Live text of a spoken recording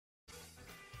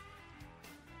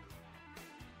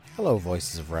Hello,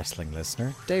 Voices of Wrestling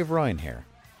listener. Dave Ryan here.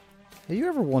 Have you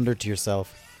ever wondered to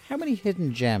yourself how many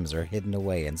hidden gems are hidden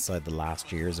away inside the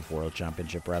last years of World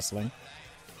Championship Wrestling?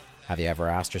 Have you ever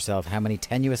asked yourself how many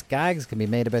tenuous gags can be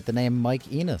made about the name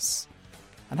Mike Enos?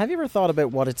 And have you ever thought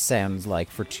about what it sounds like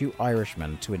for two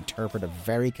Irishmen to interpret a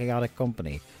very chaotic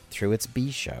company through its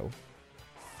B show?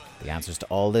 The answers to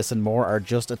all this and more are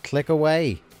just a click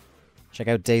away. Check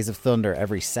out Days of Thunder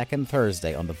every second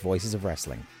Thursday on the Voices of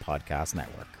Wrestling podcast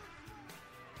network.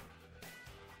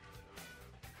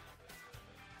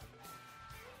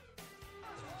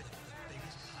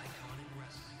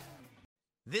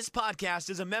 This podcast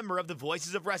is a member of the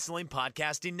Voices of Wrestling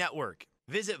podcasting network.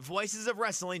 Visit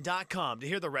voicesofwrestling.com to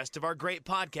hear the rest of our great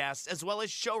podcasts, as well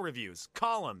as show reviews,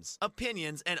 columns,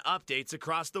 opinions, and updates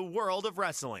across the world of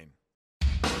wrestling.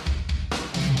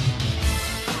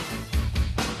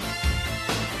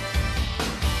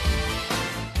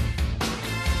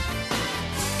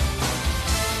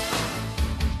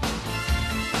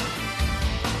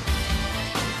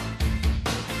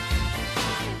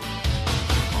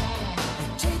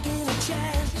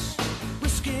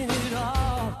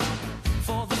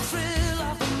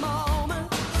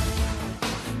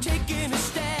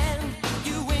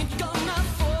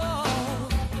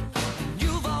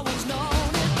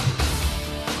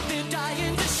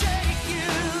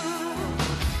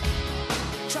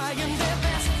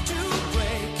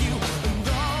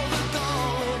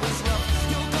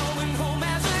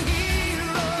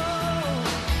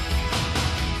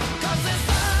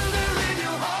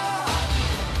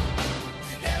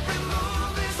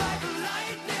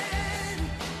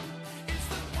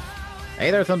 Hey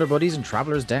there, Thunder Buddies and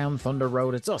travelers down Thunder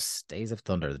Road. It's us, Days of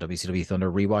Thunder, the WCW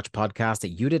Thunder rewatch podcast that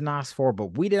you didn't ask for,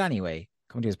 but we did anyway.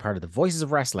 Coming to you as part of the Voices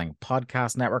of Wrestling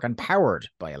podcast network and powered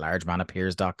by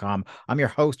alargemanappears.com. I'm your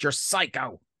host, your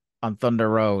psycho on Thunder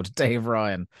Road, Dave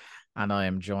Ryan, and I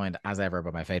am joined as ever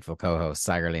by my faithful co-host,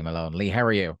 Sagar Lee Malone. Lee, how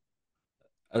are you?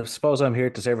 I suppose I'm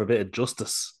here to serve a bit of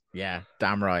justice. Yeah,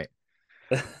 damn right.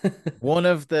 One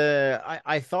of the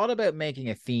I thought about making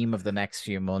a theme of the next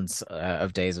few months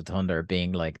of Days of Thunder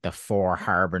being like the four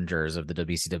harbingers of the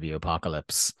WCW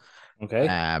apocalypse.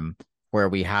 Okay. Where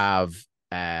we have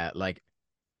like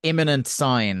imminent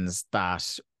signs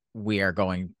that we are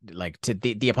going like to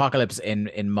the apocalypse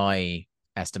in my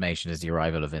estimation is the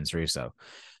arrival of Vince Russo.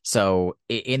 So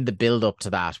in the build up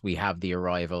to that, we have the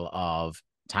arrival of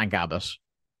Tank Abbott,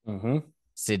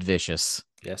 Sid Vicious,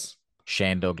 yes,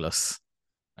 Shane Douglas.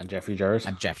 And Jeffrey Jarrett.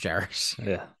 And Jeff Jarrett.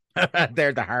 Yeah.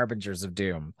 They're the harbingers of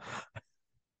doom.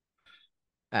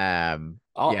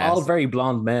 All very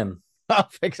blonde men.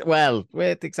 Well,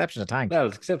 with the exception of Tank.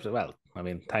 I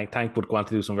mean, Tank would want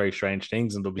to do some very strange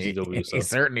things in WCW. He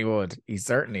certainly would. He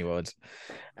certainly would.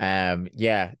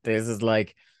 Yeah, this is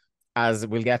like, as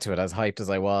we'll get to it, as hyped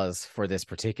as I was for this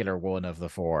particular one of the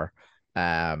four.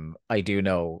 I do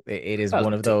know it is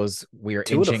one of those we're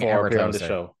inching ever closer. On the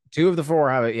show. Two of the four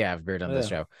have appeared on this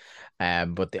show.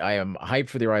 But I am hyped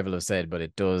for the arrival of Sid, but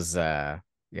it does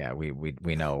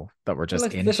we know that we're just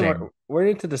inching. Listen, we're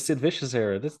into the Sid Vicious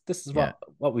era. This is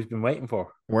what we've been waiting for.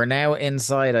 We're now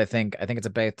inside, I think it's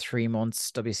about 3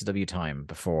 months WCW time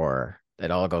before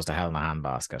it all goes to hell in a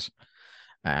handbasket.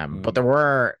 But there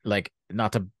were, like,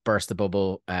 not to burst the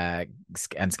bubble and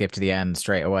skip to the end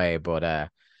straight away, but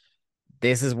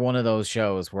this is one of those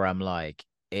shows where I'm like,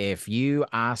 if you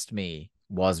asked me,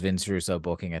 was Vince Russo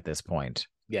booking at this point?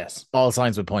 Yes. All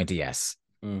signs would point to yes.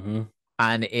 Mm-hmm.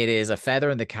 And it is a feather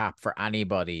in the cap for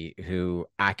anybody who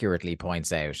accurately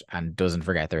points out and doesn't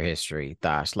forget their history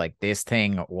that, like, this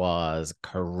thing was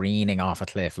careening off a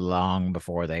cliff long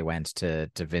before they went to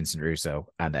Vincent Russo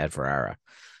and Ed Ferrara.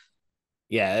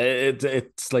 Yeah,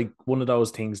 it's like one of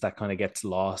those things that kind of gets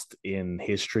lost in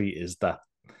history is that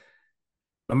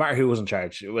no matter who was in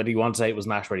charge, whether you want to say it was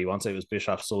Nash, whether you want to say it was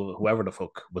Bischoff, so whoever the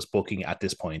fuck was booking at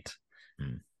this point,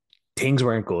 things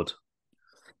weren't good.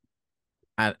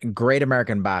 And Great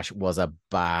American Bash was a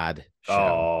bad show.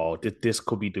 Oh, this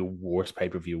could be the worst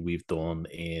pay-per-view we've done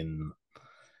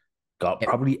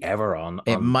probably ever on.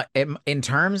 In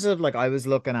terms of, like, I was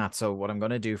looking at, so what I'm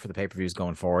going to do for the pay-per-views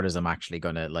going forward is I'm actually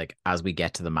going to, like, as we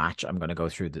get to the match, I'm going to go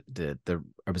through the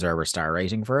Observer star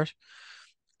rating for it.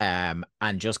 And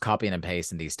just copying and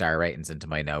pasting these star ratings into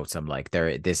my notes. I'm like, there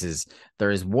is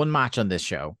one match on this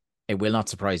show. It will not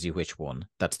surprise you which one.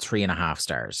 That's 3.5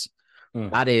 stars.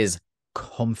 That is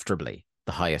comfortably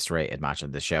the highest rated match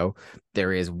on the show.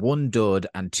 There is one dud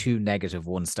and 2 negative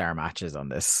 1-star matches on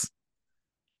this.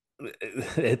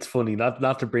 It's funny,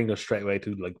 not to bring us straight away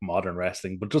to, like, modern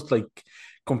wrestling, but just, like,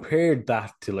 compare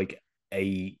that to, like,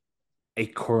 a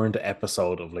current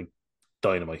episode of, like,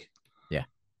 Dynamite.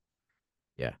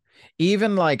 Yeah.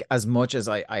 Even like as much as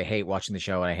I hate watching the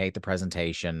show and I hate the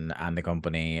presentation and the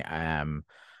company,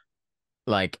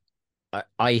 like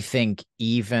I think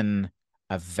even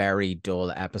a very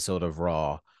dull episode of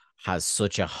Raw has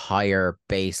such a higher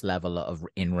base level of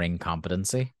in-ring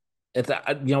competency. It's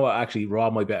you know what? Actually, Raw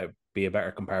might be a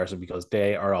better comparison because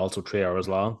they are also 3 hours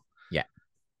long. Yeah.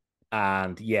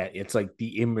 And yeah, it's like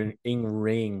the in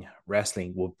ring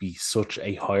wrestling would be such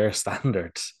a higher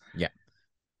standard, Yeah.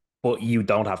 but you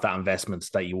don't have that investment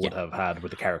that you Yeah. would have had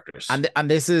with the characters. And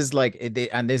this is like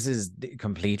and this is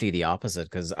completely the opposite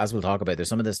because as we'll talk about, there's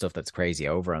some of the stuff that's crazy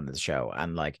over on this show,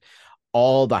 and like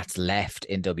all that's left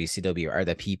in WCW are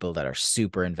the people that are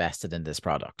super invested in this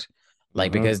product.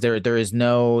 Like Mm-hmm. because there is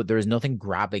nothing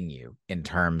grabbing you in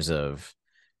terms of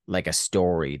like a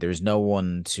story. There's no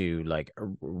one to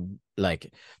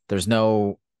like there's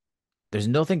no there's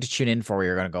nothing to tune in for where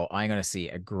you're going to go, I'm going to see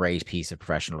a great piece of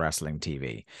professional wrestling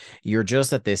TV. You're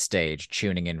just at this stage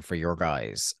tuning in for your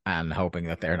guys and hoping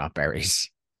that they're not buried.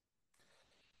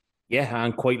 Yeah,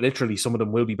 and quite literally, some of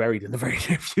them will be buried in the very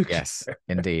near future. Yes,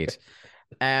 indeed.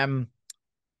 Um,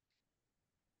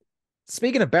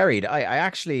 Speaking of buried, I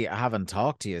actually haven't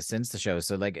talked to you since the show.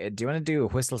 So, like, do you want to do a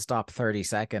whistle stop 30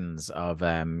 seconds of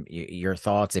your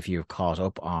thoughts if you've caught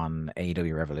up on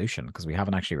AEW Revolution? Because we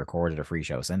haven't actually recorded a free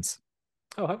show since.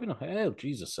 Oh, have you not? Oh,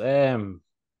 Jesus. I've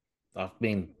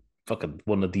been fucking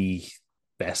one of the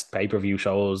best pay per view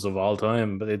shows of all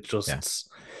time, but it's Yeah. just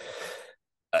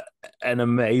an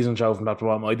amazing show from top to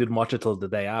bottom. I didn't watch it till the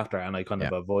day after, and I kind Yeah.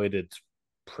 of avoided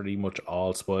pretty much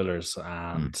all spoilers.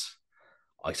 Mm, And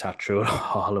I sat through it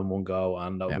all in one go,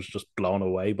 and I yeah. was just blown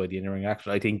away by the in-ring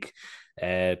action. I think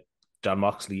uh, John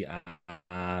Moxley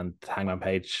and Hangman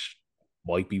Page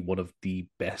might be one of the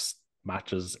best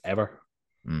matches ever.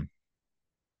 Mm.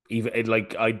 Even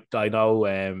like I know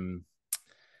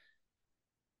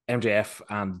MJF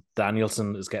and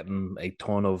Danielson is getting a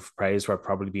ton of praise for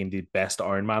probably being the best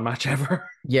Iron Man match ever.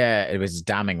 Yeah, it was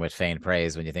damning with faint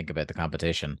praise when you think about the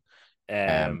competition.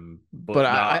 But But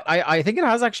I, not I I think it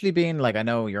has actually been like I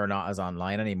know you're not as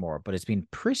online anymore, but it's been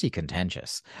pretty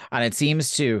contentious, and it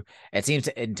seems to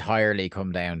entirely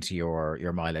come down to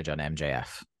your mileage on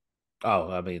MJF.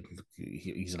 oh, I mean,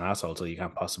 he's an asshole, so you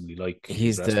can't possibly like his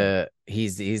He's wrestling. the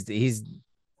he's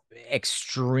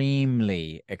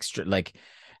extremely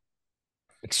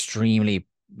extremely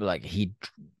like he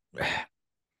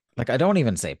like I don't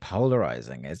even say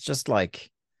polarizing. It's just like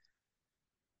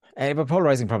but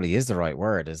polarizing probably is the right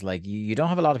word. Is like you don't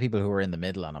have a lot of people who are in the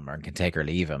middle on him or can take or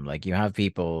leave him. Like you have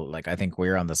people like I think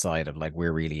we're on the side of like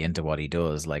we're really into what he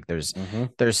does. Like Mm-hmm.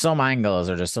 there's some angles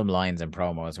or just some lines in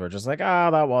promos where just like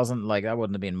that wasn't like that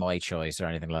wouldn't have been my choice or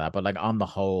anything like that. But like on the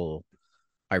whole,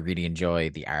 I really enjoy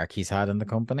the arc he's had in the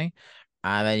company.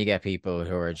 And then you get people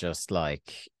who are just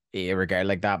like irregard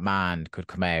like that man could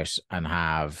come out and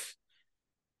have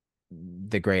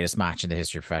the greatest match in the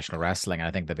history of professional wrestling. And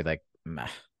I think they'd be like, meh.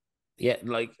 Yeah,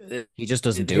 like He just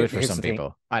doesn't do it for here's some the thing.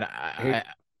 people. Here,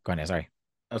 Go on, yeah, sorry.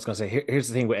 I was gonna say here's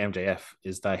the thing with MJF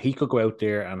is that he could go out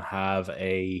there and have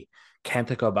a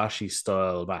Kenta Kobashi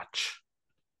style match,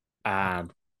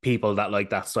 and people that like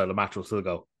that style of match will still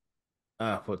go,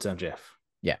 but it's MJF.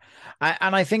 Yeah.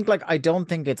 And I think like I don't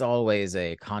think it's always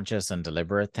a conscious and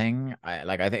deliberate thing.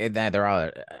 I think there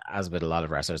are, as with a lot of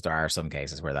wrestlers, there are some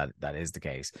cases where that is the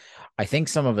case. I think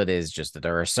some of it is just that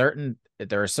there are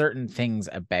certain things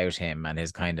about him and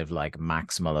his kind of like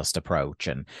maximalist approach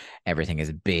and everything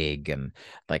is big and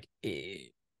like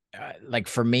like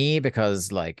for me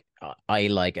because like I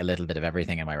like a little bit of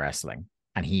everything in my wrestling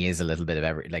and he is a little bit of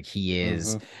every like he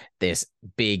is Mm-hmm. this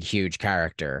big huge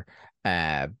character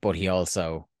but he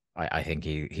also, I think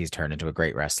he's turned into a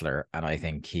great wrestler, and I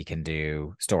think he can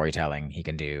do storytelling. He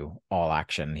can do all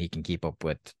action. He can keep up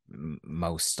with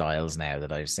most styles now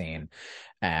that I've seen.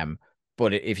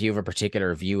 But if you have a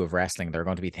particular view of wrestling, there are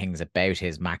going to be things about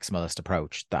his maximalist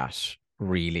approach that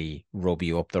really rub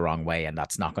you up the wrong way, and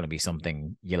that's not going to be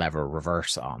something you'll ever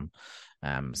reverse on.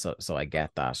 So I get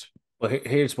that. Well,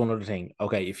 here's one other thing.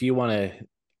 Okay, if you want to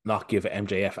not give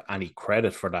MJF any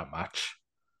credit for that match,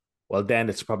 well, then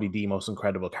it's probably the most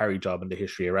incredible carry job in the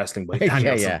history of wrestling by Yeah,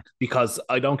 Danielson. yeah. Because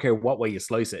I don't care what way you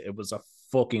slice it, it was a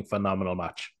fucking phenomenal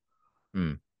match.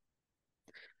 Mm.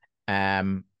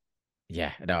 Um,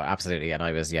 Yeah, no, absolutely. And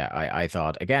I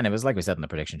thought again, it was like we said in the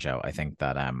prediction show. I think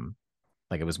that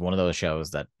like it was one of those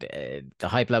shows that the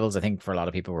hype levels, I think, for a lot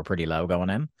of people were pretty low going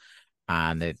in,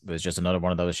 and it was just another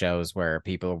one of those shows where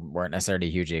people weren't necessarily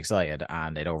hugely excited,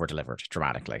 and it over delivered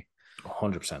dramatically.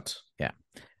 100%. Yeah.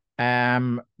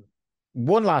 Um.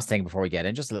 One last thing before we get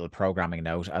in, just a little programming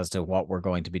note as to what we're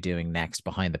going to be doing next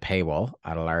behind the paywall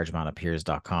at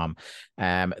alargemanappears.com.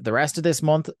 The rest of this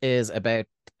month is about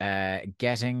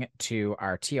getting to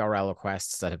our TRL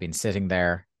requests that have been sitting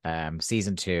there.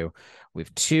 Season 2,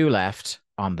 we've 2 left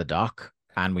on the dock,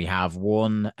 and we have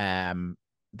one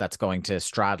that's going to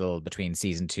straddle between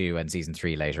season 2 and season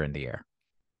 3 later in the year.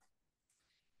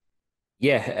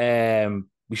 Yeah,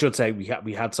 we should say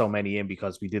we had so many in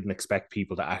because we didn't expect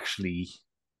people to actually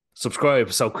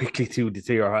subscribe so quickly to the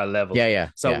TRL level.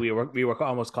 So we were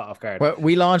almost caught off guard. Well,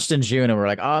 we launched in June and we're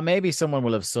like, oh, maybe someone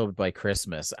will have subbed by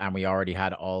Christmas, and we already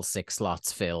had all 6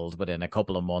 slots filled within a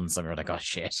couple of months, and we were like, oh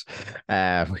shit,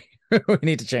 we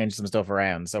need to change some stuff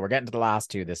around. So we're getting to the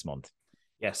last 2 this month.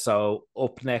 Yeah. So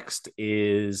up next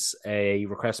is a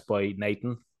request by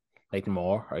Nathan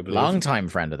Moore, I believe. Long-time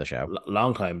friend of the show.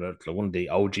 Long time, one of the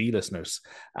OG listeners.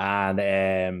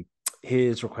 And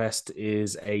his request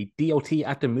is a DOT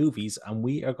at the movies, and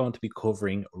we are going to be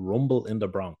covering Rumble in the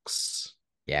Bronx.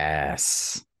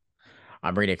 Yes.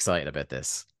 I'm really excited about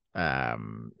this.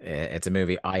 It's a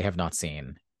movie I have not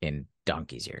seen in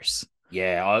donkey's years.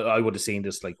 Yeah, I would have seen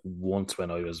this like once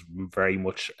when I was very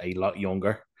much a lot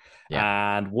younger.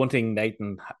 Yeah. And one thing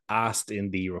Nathan asked in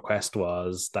the request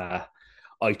was that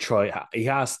he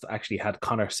asked, actually, had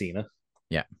Connor seen it?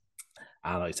 Yeah.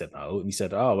 And I said no. And he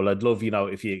said, oh, well, I'd love,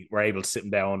 if you were able to sit him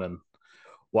down and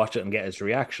watch it and get his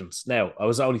reactions. Now, I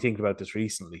was only thinking about this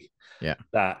recently. Yeah.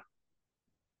 That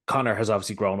Connor has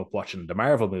obviously grown up watching the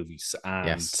Marvel movies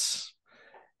and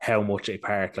how much a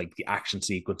part like the action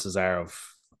sequences are of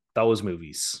those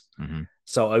movies. Mm-hmm.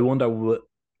 So I wonder,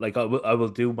 I will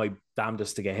do my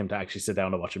damnedest to get him to actually sit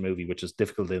down and watch a movie, which is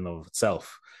difficult in and of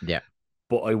itself. Yeah.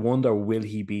 But I wonder, will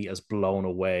he be as blown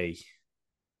away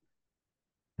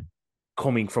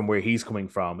coming from where he's coming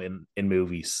from in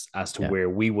movies as to where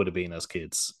we would have been as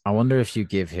kids? I wonder if you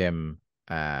give him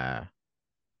a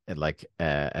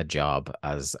job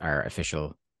as our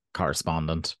official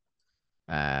correspondent.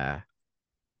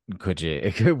 Would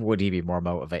he be more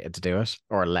motivated to do it,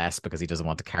 or less because he doesn't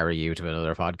want to carry you to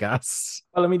another podcast?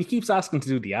 Well, I mean, he keeps asking to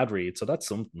do the ad read, so that's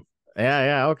something.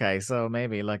 Yeah, okay. So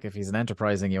maybe like if he's an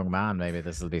enterprising young man, maybe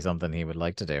this will be something he would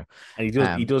like to do.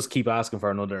 And he does keep asking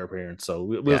for another appearance, so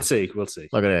we'll see. We'll see.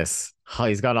 Look at this.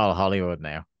 He's got all Hollywood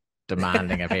now,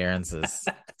 demanding appearances.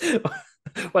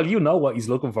 Well, you know what he's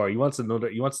looking for. He wants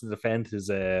to defend his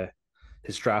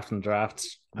draft and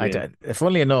drafts.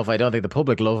 Funnily enough, I don't think the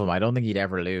public love him. I don't think he'd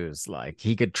ever lose. Like,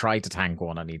 he could try to tank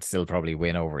one and he'd still probably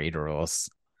win over either of us.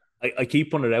 I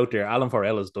keep putting it out there. Alan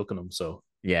Farrell is ducking him, so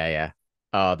yeah.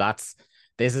 Oh,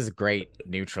 this is great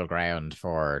neutral ground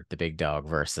for the big dog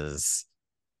versus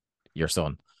your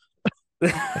son. Who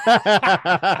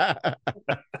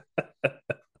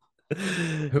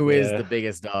is the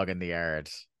biggest dog in the yard?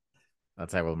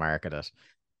 That's how we'll market it.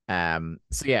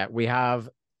 So yeah, we have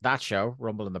that show,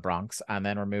 Rumble in the Bronx, and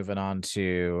then we're moving on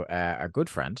to our good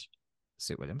friend,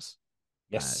 Sue Williams.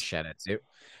 Yes. Shout out Sue.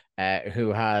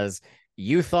 Who has,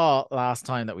 you thought last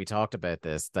time that we talked about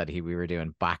this that we were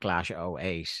doing Backlash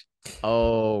 08.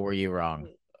 Oh, were you wrong?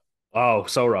 Oh,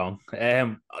 so wrong.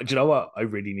 Do you know what? I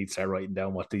really need to start writing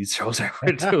down what these shows are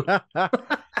for too.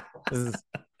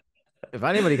 If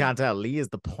anybody can't tell, Lee is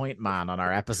the point man on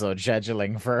our episode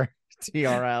scheduling for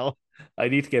TRL. I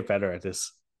need to get better at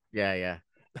this. Yeah.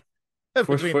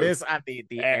 Between this and the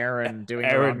Aaron doing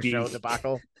the wrong show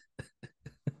debacle.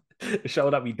 A show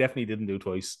that we definitely didn't do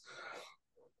twice.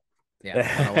 Yeah,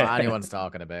 I don't know what anyone's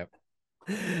talking about.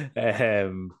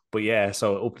 But yeah,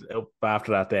 so up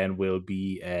after that then will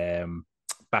be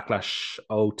Backlash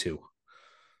 02.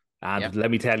 And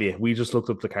let me tell you, we just looked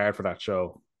up the card for that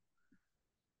show.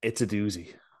 It's a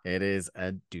doozy. It is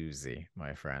a doozy,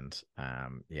 my friend.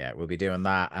 Yeah, we'll be doing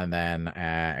that, and then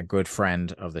a good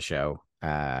friend of the show,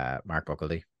 Mark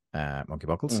Buckledy, Monkey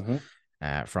Buckles,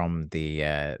 from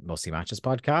the Mostly Matches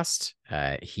podcast.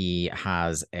 He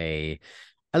has a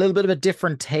little bit of a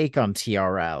different take on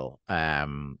TRL.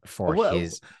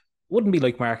 Wouldn't be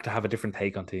like Mark to have a different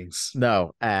take on things.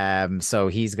 No. So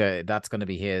that's going to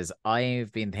be his.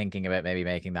 I've been thinking about maybe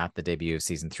making that the debut of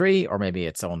season 3, or maybe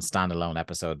its own standalone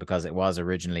episode, because it was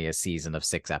originally a season of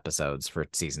 6 episodes for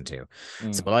season 2. So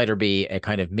it'll either be a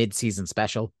kind of mid-season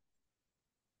special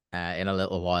in a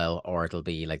little while, or it'll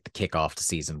be like the kickoff to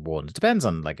season 1. It depends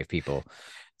on like if people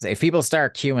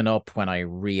start queuing up when I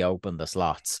reopen the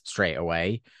slots straight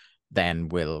away, then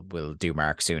we'll do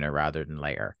Mark sooner rather than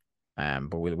later.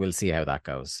 But we'll see how that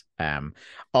goes.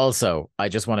 Also, I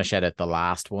just want to shout out the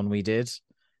last one we did,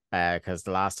 because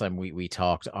the last time we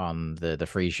talked on the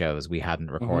free shows, we hadn't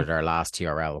Hmm. recorded our last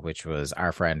TRL, which was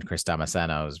our friend Chris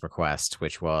Damasceno's request,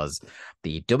 which was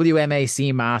the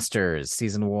WMAC Masters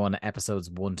Season 1, Episodes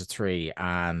 1 to 3.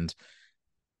 And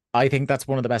I think that's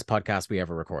one of the best podcasts we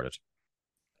ever recorded.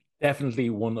 Definitely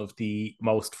one of the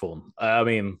most fun. I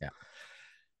mean, Yeah.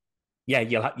 yeah,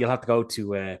 you'll have to go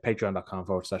to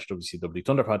patreon.com/WCW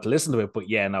Thunderpod to listen to it. But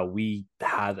yeah, no, we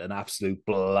had an absolute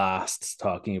blast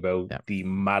talking about Yeah. the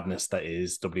madness that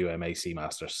is WMAC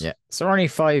Masters. Yeah. So only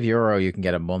 €5 you can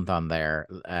get a month on there,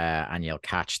 and you'll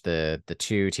catch the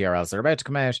two TRLs that are about to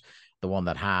come out, the one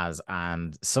that has,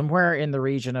 and somewhere in the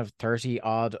region of 30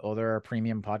 odd other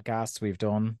premium podcasts we've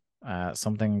done.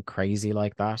 Something crazy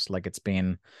like that. Like it's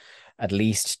been at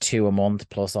least two a month,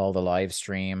 plus all the live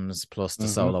streams, plus the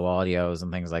Mm-hmm. solo audios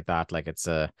and things like that. Like it's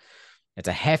a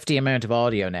hefty amount of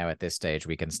audio now at this stage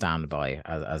we can stand by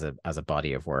as a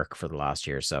body of work for the last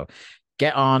year. So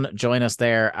get on, join us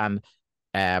there, and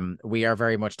we are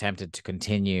very much tempted to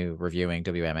continue reviewing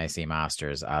WMAC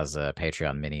Masters as a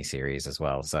Patreon mini series as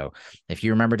well. So if you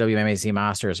remember WMAC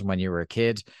Masters from when you were a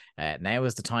kid, now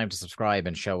is the time to subscribe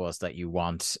and show us that you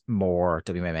want more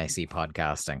WMAC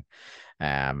podcasting.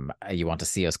 You want to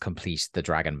see us complete the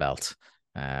Dragon Belt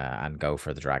and go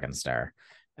for the Dragon Star.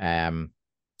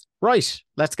 Right,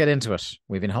 let's get into it.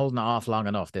 We've been holding off long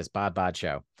enough, this bad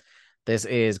show. This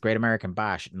is Great American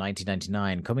Bash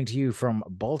 1999, coming to you from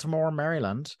Baltimore,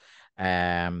 Maryland.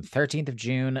 13th of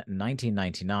June,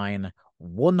 1999,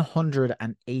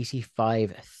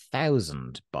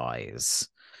 185,000 buys.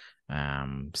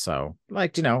 So,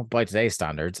 like, by today's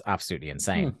standards, absolutely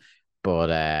insane. But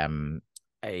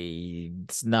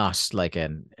it's not like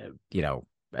a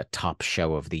top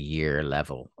show of the year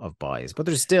level of buys, but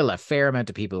there's still a fair amount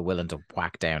of people willing to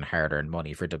whack down hard-earned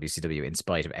money for WCW in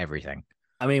spite of everything.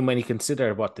 I mean, when you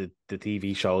consider what the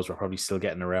TV shows were probably still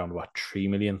getting around, what, 3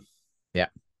 million? Yeah.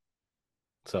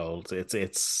 So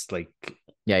it's like,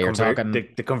 yeah,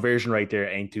 the conversion rate there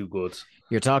ain't too good.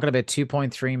 You're talking about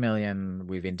 2.3 million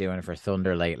we've been doing for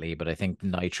Thunder lately, but I think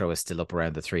Nitro is still up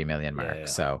around the 3 million mark. Yeah.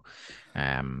 So,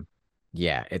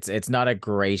 yeah, it's not a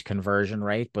great conversion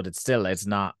rate, but it's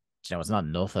not, it's not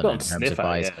nothing in terms of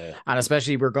buys. Yeah. And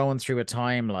especially we're going through a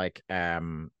time like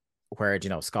where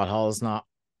Scott Hall's not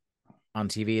on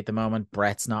TV at the moment,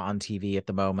 Brett's not on TV at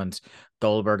the moment,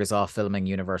 Goldberg is off filming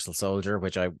Universal Soldier,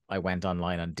 which I went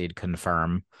online and did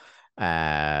confirm.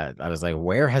 I was like,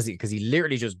 where has he? Because he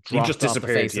literally just dropped off the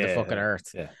face of the fucking earth.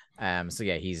 Yeah. So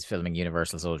yeah, he's filming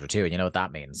Universal Soldier 2, and you know what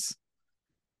that means?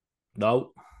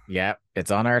 No. Yeah,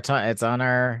 it's on our time. It's on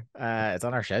our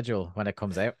schedule when it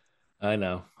comes out. I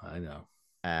know.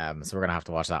 So we're gonna have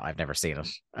to watch that. I've never seen it,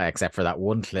 except for that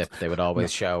one clip they would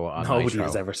always show on Nobody Nitro.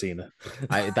 has ever seen it.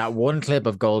 That one clip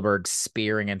of Goldberg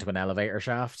spearing into an elevator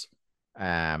shaft.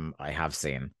 I have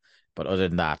seen, but other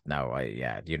than that, no.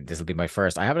 This will be my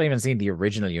first. I haven't even seen the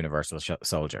original Universal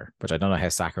Soldier, which I don't know how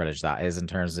sacrilege that is in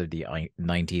terms of the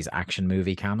 '90s action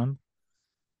movie canon.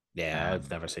 Yeah,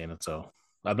 I've never seen it, so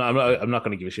I'm not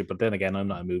going to give a shit. But then again, I'm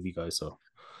not a movie guy, so.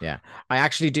 Yeah, I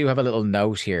actually do have a little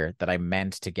note here that I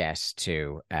meant to get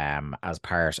to as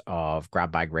part of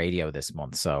Grab Bag Radio this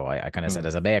month. So I kind of said,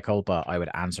 as a mea culpa, I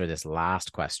would answer this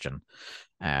last question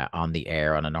on the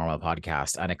air on a normal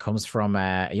podcast. And it comes from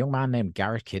a young man named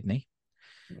Garrett Kidney.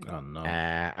 Oh, no.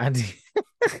 And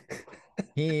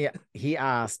he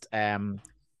asked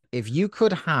if you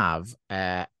could have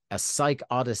a Psych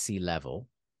Odyssey level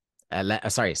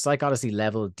Psych Odyssey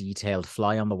level detailed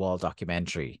fly on the wall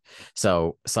documentary.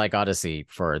 So Psych Odyssey,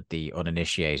 for the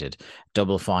uninitiated,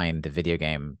 Double Fine, the video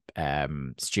game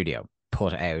studio,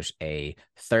 put out a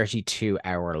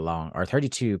 32-hour long or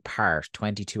 32-part,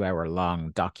 22-hour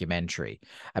long documentary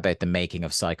about the making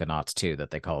of Psychonauts 2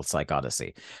 that they called Psych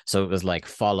Odyssey. So it was like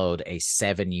followed a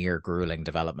 7-year grueling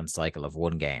development cycle of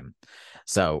one game.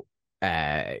 So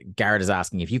Garrett is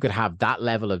asking if you could have that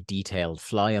level of detailed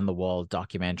fly on the wall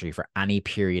documentary for any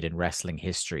period in wrestling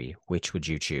history, which would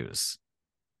you choose?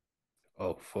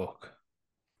 Oh, fuck.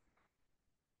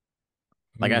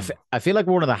 Like, I feel like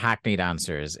one of the hackneyed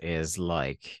answers is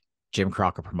like Jim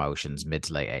Crockett Promotions, mid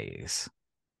to late 80s.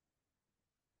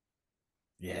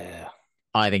 Yeah.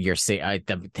 I think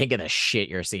I'm thinking the shit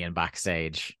you're seeing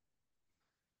backstage.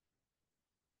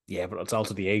 Yeah, but it's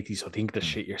also the 80s, so I think the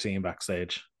shit you're seeing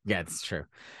backstage. Yeah, it's true.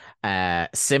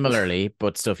 Similarly,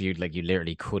 but stuff you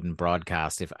literally couldn't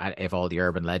broadcast if all the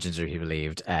urban legends are to be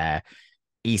believed.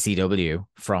 ECW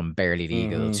from Barely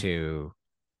Legal to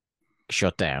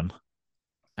Shutdown.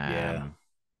 Yeah.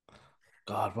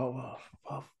 God, what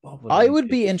would I would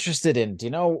be interested in?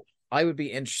 I would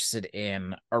be interested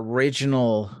in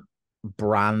original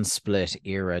brand split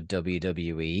era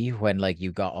WWE when like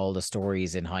you got all the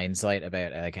stories in hindsight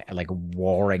about like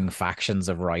warring factions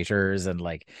of writers and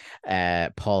like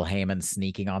Paul Heyman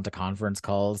sneaking onto conference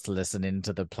calls to listen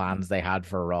into the plans they had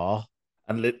for Raw.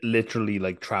 And literally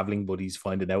like traveling buddies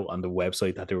finding out on the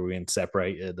website that they were being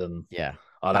separated and Yeah.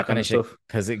 all That that kind kind of of shit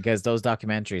stuff. because those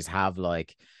documentaries have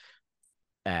like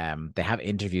they have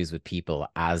interviews with people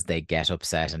as they get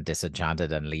upset and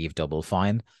disenchanted and leave Double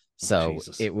Fine. Oh, So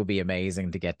Jesus. it would be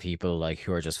amazing to get people like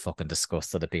who are just fucking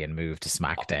disgusted at being moved to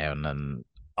SmackDown and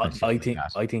shit like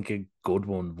that. I think a good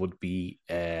one would be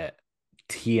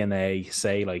TNA,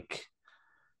 say like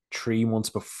 3 months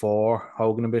before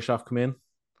Hogan and Bischoff come in,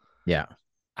 Yeah.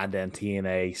 and then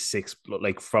TNA six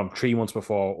like from 3 months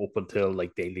before up until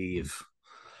like they leave.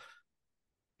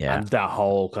 Yeah. And that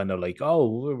whole kind of like, oh,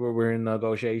 we're in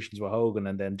negotiations with Hogan,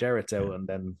 and then Jarrett's Yeah. out, and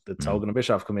then it's Mm. Hogan and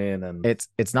Bischoff come in, and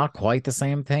It's not quite the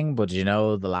same thing, but you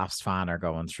know the Last Fan are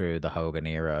going through the Hogan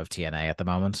era of TNA at the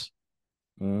moment.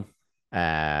 mm,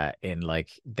 In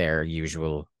like their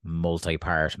usual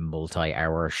multi-part,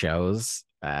 multi-hour shows.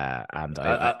 And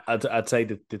I'd say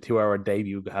that the 2 hour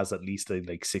debut has at least a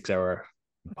like 6 hour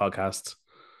podcast.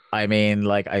 I mean,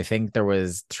 like I think there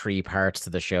was three parts to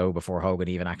the show before Hogan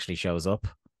even actually shows up.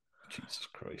 Jesus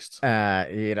Christ.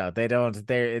 You know,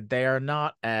 they're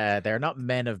not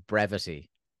men of brevity.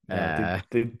 No, Uh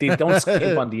they don't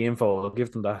skimp on the info. I'll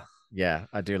give them that. yeah,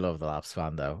 I do love the Laps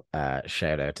fan though.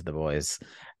 Shout out to the boys.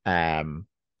 Um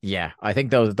yeah, I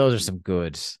think those are some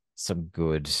good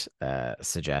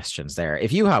suggestions there.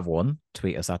 If you have one,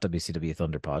 tweet us at WCW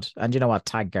Thunderpod. And you know what?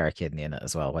 Tag Garrett Kidney in it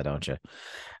as well. Why don't you?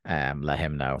 Let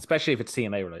him know. Especially if it's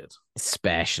TNA related.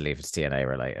 Especially if it's TNA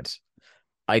related.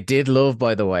 I did love,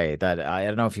 by the way, that I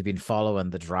don't know if you've been following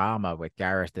the drama with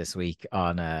Garrett this week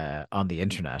on the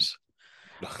internet,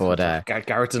 but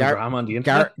Garrett's in Gar- drama on the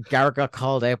internet. Garrett got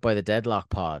called out by the Deadlock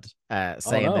Pod, Oh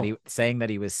no. saying that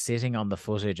he was sitting on the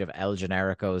footage of El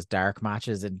Generico's dark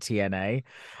matches in TNA,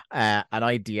 and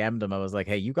I DM'd him. I was like,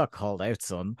 "Hey, you got called out,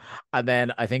 son." And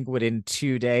then I think within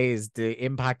 2 days, the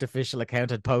Impact official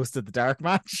account had posted the dark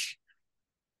match.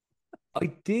 I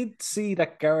did see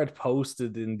that Garrett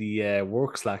posted in the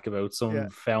work Slack about Yeah, some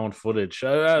found footage.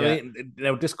 I yeah, mean,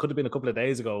 now this could have been a couple of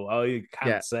days ago. I yeah.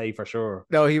 can't say for sure.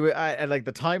 No, and like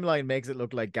the timeline makes it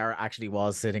look like Garrett actually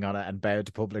was sitting on it and bowed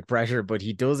to public pressure, but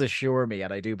he does assure me,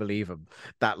 and I do believe him,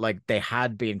 that like they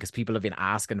had been because people have been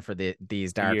asking for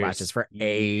these dark matches for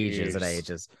ages and Years.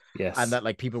 ages, and Yes. that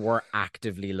like people were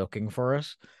actively looking for it,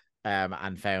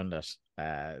 and found it.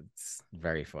 It's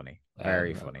very funny,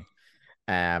 very Um, funny.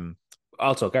 Um,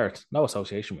 Also, Garrett, no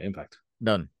association with Impact.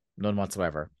 none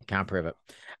whatsoever. Can't prove it.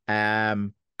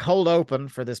 Cold open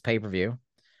for this pay per view.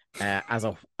 As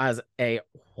a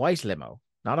white limo,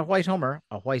 not a white Hummer,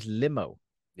 a white limo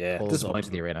Yeah, pulls up to the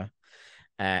disappointing. arena.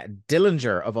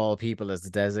 Dillinger of all people is the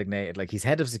designated, like he's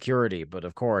head of security, but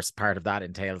of course part of that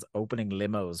entails opening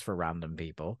limos for random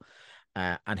people.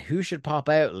 And who should pop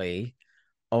out, Lee?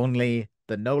 Only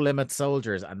the No Limit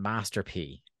Soldiers and Master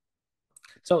P.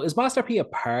 So is Master P a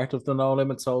part of the No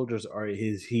Limit Soldiers, or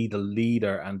is he the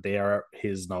leader and they are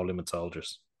his No Limit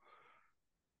Soldiers?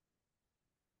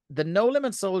 The No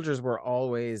Limit Soldiers were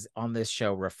always on this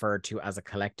show referred to as a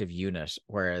collective unit,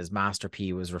 whereas Master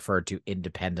P was referred to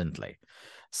independently.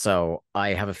 So I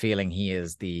have a feeling he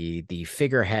is the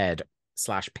figurehead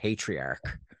slash patriarch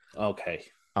Okay.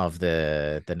 of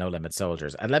the No Limit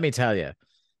Soldiers. And let me tell you,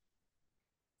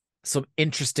 some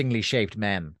interestingly shaped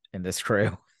men in this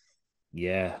crew.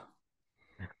 Yeah.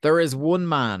 There is one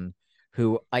man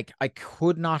who I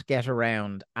could not get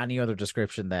around any other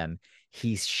description than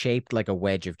he's shaped like a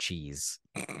wedge of cheese.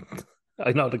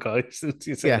 I know the guy. Since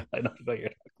you Yeah. said I know the guy you're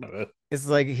talking about. It's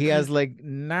like he has like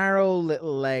narrow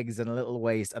little legs and a little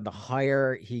waist, and the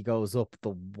higher he goes up, the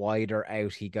wider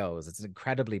out he goes. It's an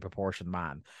incredibly proportioned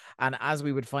man. And as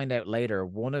we would find out later,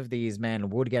 one of these men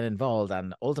would get involved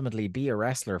and ultimately be a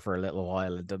wrestler for a little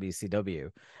while in WCW.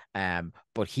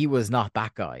 But he was not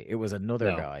that guy. It was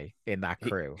another No. guy in that He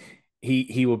crew.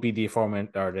 he would be the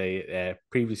aforementioned or the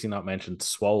previously not mentioned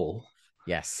Swole,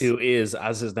 Yes. who is,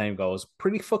 as his name goes,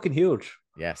 pretty fucking huge.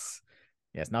 Yes.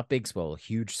 Yes, not big swole,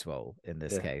 huge swole in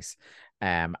this Yeah. case.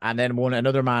 And then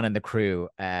another man in the crew,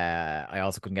 I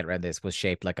also couldn't get around this, was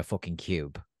shaped like a fucking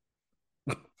cube.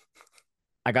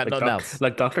 I got nothing else.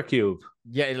 Like Dr. Cube.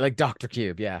 Yeah, like Dr.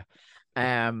 Cube, yeah.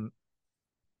 Um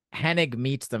Hennig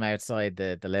meets them outside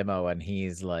the limo and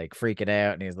he's like freaking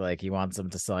out and he's like he wants them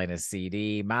to sign his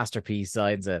CD. Masterpiece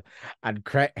signs it and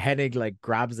Hennig like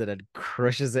grabs it and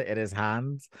crushes it in his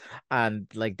hands and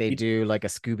like they You, do like a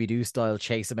Scooby-Doo style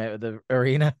chase him out of the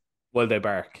arena. well, they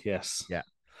bark, yes. Yeah.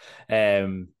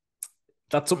 Um,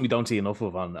 that's something we don't see enough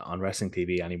of on wrestling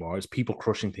TV anymore. Is people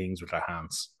crushing things with their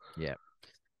hands. Yeah.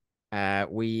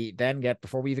 We then get,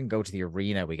 before we even go to the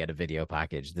arena, we get a video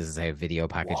package. This is how video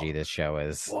packagey What? this show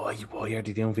is. Why are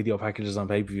they doing video packages on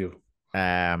pay per view?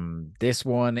 This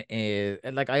one is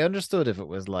like, I understood if it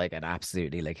was like an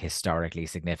absolutely like historically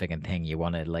significant thing, you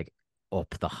want to like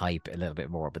up the hype a little bit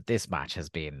more, but this match has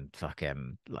been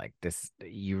fucking like this.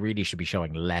 You really should be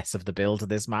showing less of the build to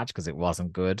this match because it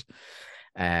wasn't good.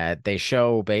 They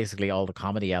show basically all the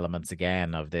comedy elements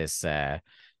again of this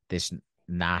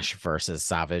Nash versus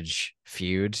Savage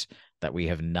feud that we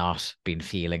have not been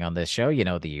feeling on this show. You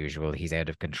know, the usual, he's out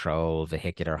of control,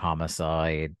 vehicular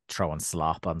homicide, throwing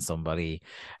slop on somebody.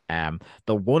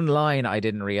 The one line I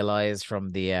didn't realize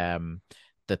from the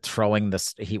throwing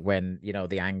the he when you know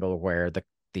the angle where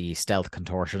the stealth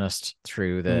contortionist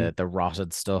threw the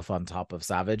rotted stuff on top of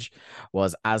Savage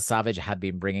was, as Savage had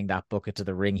been bringing that bucket to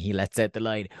the ring, he lets out the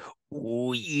line,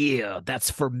 "Oh yeah,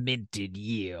 that's fermented,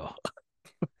 yeah."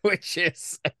 Which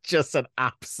is just an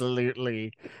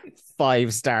absolutely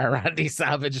 5-star Randy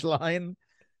Savage line.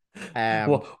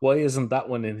 Well, why isn't that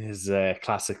one in his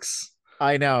classics?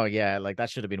 I know, yeah, like that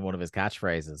should have been one of his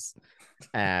catchphrases.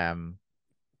 Um,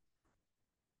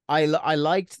 I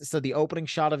liked, so the opening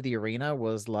shot of the arena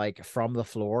was like from the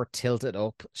floor tilted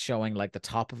up, showing like the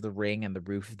top of the ring and the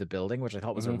roof of the building, which I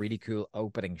thought was a really cool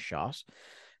opening shot.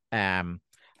 And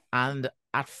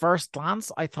at first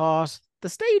glance, I thought the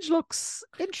stage looks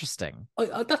interesting.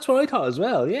 That's what I thought as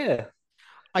well. Yeah,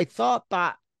 I thought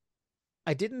that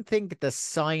I didn't think the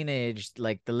signage,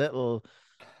 like the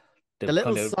the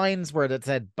little kind of signs where that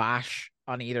said bash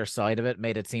on either side of it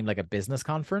made it seem like a business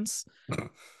conference.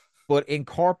 But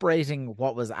incorporating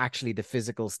what was actually the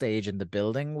physical stage in the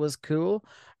building was cool.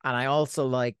 And I also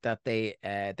like that they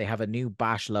have a new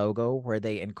Bash logo where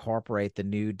they incorporate the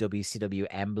new WCW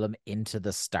emblem into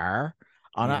the star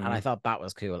on it. And I thought that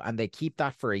was cool. And they keep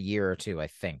that for a year or two, I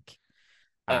think,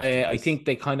 after I this. think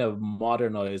they kind of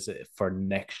modernize it for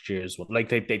next year's one. Like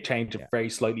they change it Yeah. very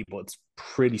slightly, but it's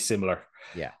pretty similar.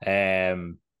 Yeah.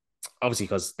 Obviously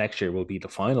because next year will be the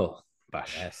final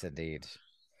bash. Yes, indeed.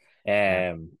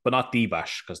 But not the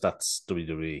bash because that's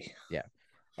WWE. Yeah.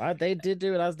 They did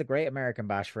do it as the Great American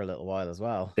Bash for a little while as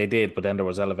well. They did, but then there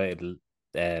was elevated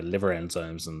liver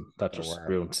enzymes, and that There just were.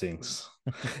 ruined things.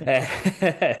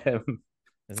 It's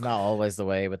not always the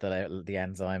way with the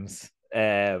enzymes.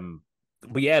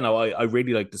 But yeah, no, I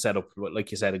really like the setup.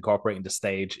 Like you said, incorporating the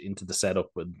stage into the setup,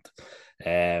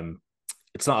 and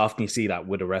it's not often you see that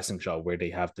with a wrestling show where they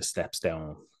have the steps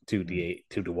down to the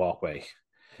walkway.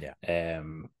 Yeah.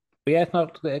 But yeah,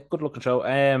 not a good looking show.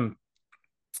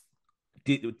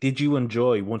 Did you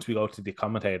enjoy, once we go to the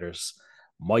commentators,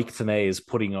 Mike Tenay's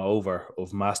putting over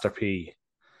of Master P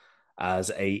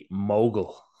as a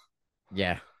mogul?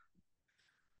 Yeah.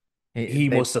 He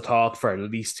They, must have talked for at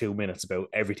least 2 minutes about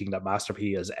everything that Master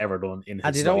P has ever done in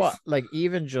and his you know what? life. Like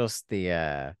even just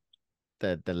the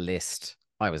list,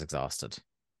 I was exhausted.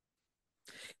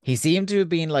 He seemed to have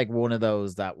been like one of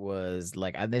those that was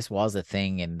like, and this was a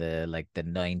thing in the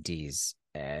 90s.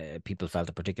 People felt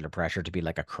a particular pressure to be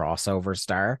like a crossover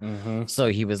star. So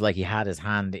he was like, he had his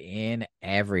hand in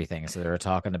everything. So they were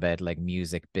talking about like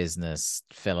music, business,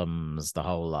 films, the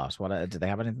whole lot. Did they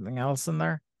have anything else in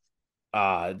there?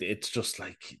 It's just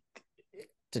like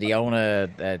Did he own a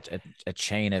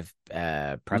chain of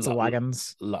pretzel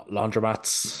wagons?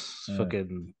 laundromats,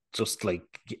 fucking just like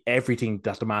everything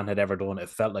that the man had ever done. It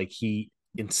felt like he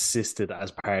insisted as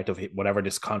part of whatever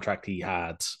this contract he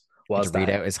had To was read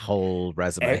that out his whole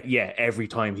resume. yeah, every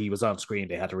time he was on screen,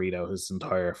 they had to read out his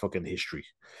entire fucking history.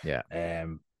 Yeah.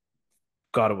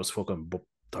 God, it was fucking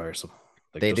tiresome.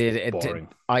 Like They just did it. boring.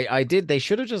 I did. They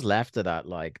should have just left it at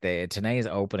like Tanay's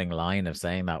opening line of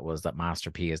saying that was that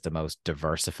Master P is the most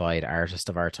diversified artist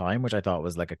of our time, which I thought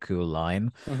was like a cool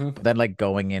line. But then like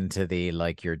going into the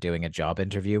like you're doing a job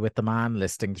interview with the man,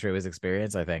 listing through his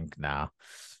experience, I think nah.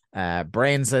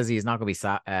 Brain says he's not going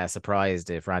to be surprised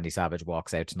if Randy Savage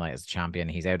walks out tonight as champion.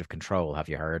 He's out of control. Have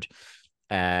you heard?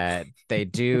 They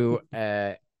do.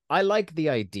 I like the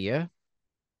idea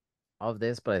of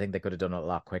this, but I think they could have done it a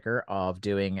lot quicker of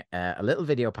doing a little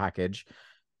video package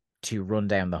to run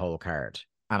down the whole card.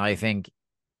 And I think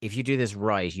if you do this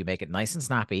right, you make it nice and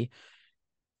snappy.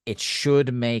 It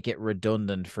should make it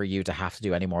redundant for you to have to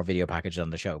do any more video packages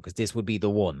on the show because this would be the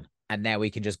one. And now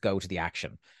we can just go to the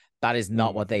action. That is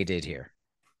not what they did here.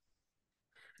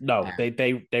 No,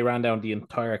 they ran down the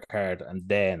entire card and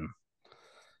then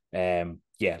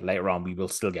Yeah, later on we will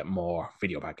still get more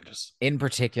video packages. In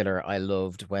particular, I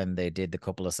loved when they did the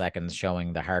couple of seconds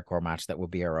showing the hardcore match that would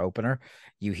be our opener.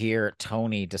 You hear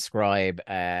Tony describe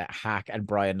Hack and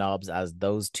Brian Knobbs as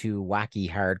those two wacky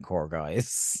hardcore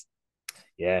guys.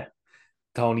 Yeah,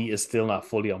 Tony is still not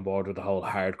fully on board with the whole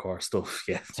hardcore stuff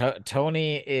yet.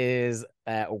 Tony is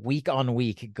week on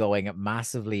week going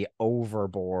massively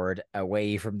overboard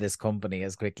away from this company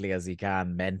as quickly as he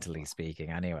can, mentally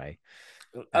speaking, anyway.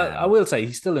 I will say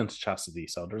he's still into chastity,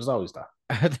 so there's always that.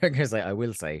 I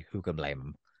will say, who can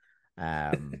blame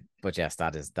him? But yes,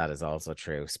 that is also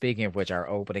true. Speaking of which, our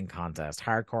opening contest,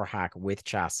 Hardcore Hack with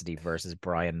Chastity versus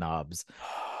Brian Knobbs.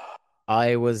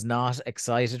 I was not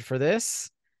excited for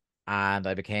this, and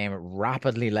I became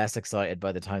rapidly less excited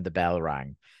by the time the bell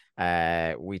rang.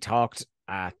 We talked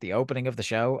at the opening of the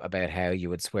show about how you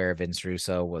would swear Vince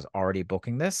Russo was already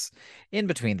booking this. In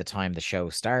between the time the show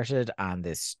started and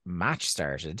this match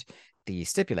started, the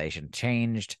stipulation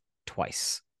changed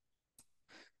twice.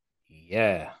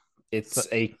 Yeah, So, it's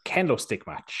a kendo stick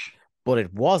match. but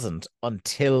it wasn't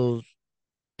until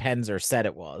Penzer said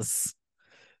it was,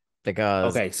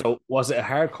 because Okay, so was it a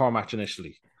hardcore match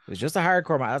initially? it was just a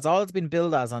hardcore match. That's all it's been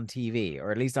billed as on TV,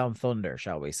 or at least on Thunder,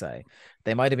 shall we say.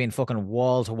 They might have been fucking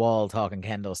wall to wall talking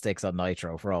kendo sticks on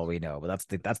Nitro for all we know, but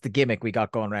that's the gimmick we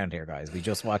got going around here, guys. We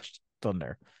just watched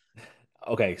Thunder.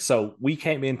 Okay, so we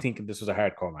came in thinking this was a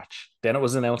hardcore match. Then it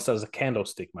was announced as a kendo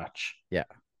stick match. Yeah.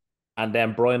 And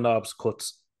then Brian Knobbs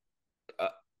cuts.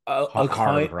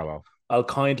 Horrible promo. I'll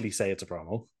kindly say it's a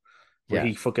promo where Yeah.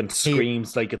 he fucking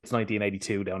screams like it's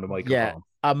 1982 down the microphone. Yeah.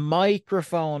 A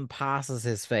microphone passes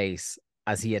his face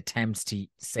as he attempts to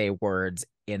say words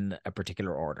in a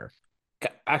particular order.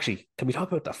 Actually, can we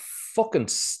talk about the fucking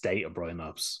state of Brian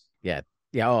Knobbs? Yeah.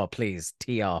 Yeah. Oh, please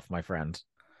tee off, my friend.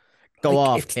 Go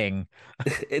off, King.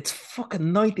 It's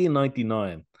fucking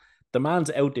 1999. The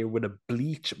man's out there with a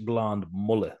bleach blonde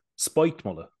mullet, spiked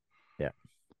mullet. Yeah.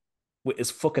 With his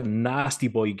fucking nasty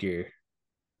boy gear.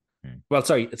 Well,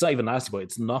 sorry, it's not even nasty boy.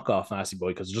 It's knockoff nasty boy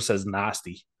because it just says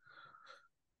nasty.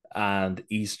 And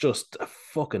he's just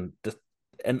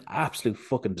an absolute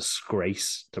fucking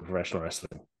disgrace to professional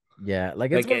wrestling. Yeah,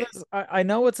 like it's I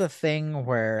know it's a thing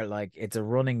where like it's a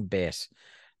running bit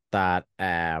that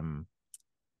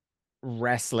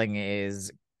wrestling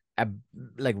is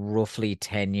like roughly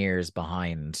 10 years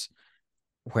behind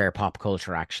where pop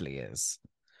culture actually is.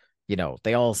 You know,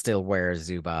 they all still wear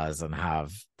Zubas and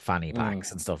have fanny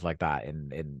packs and stuff like that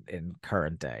in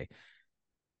current day.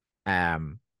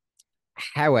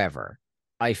 However,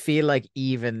 I feel like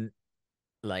even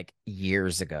like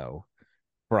years ago,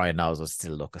 Brian Knowles would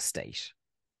still look a state.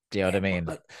 Do you know what I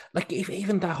mean? Like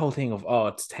even that whole thing of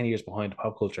it's 10 years behind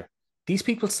pop culture. These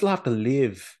people still have to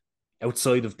live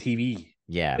outside of TV.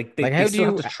 Yeah. Like they still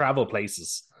have to travel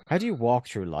places. How do you walk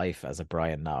through life as a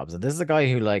Brian Knobbs? And this is a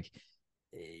guy who like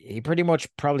he pretty much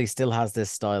probably still has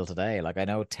this style today. Like I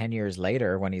know 10 years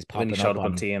later when he's popping when he showed up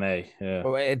on TNA, yeah.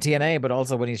 TNA, but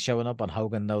also when he's showing up on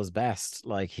Hogan Knows Best,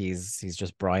 like he's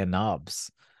just Brian Knobbs.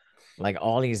 Like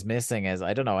all he's missing is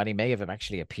I don't know, and he may have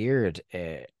actually appeared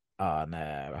on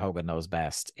Hogan Knows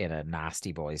Best in a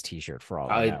Nasty Boys t-shirt for all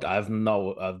I know. I've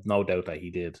no doubt that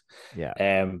he did.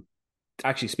 Yeah.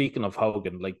 Actually, speaking of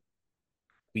Hogan, like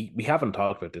we haven't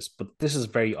talked about this, but this is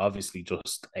very obviously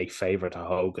just a favor to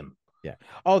Hogan. Yeah.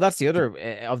 Oh, that's the other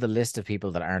of the list of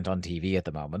people that aren't on TV at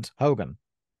the moment. Hogan.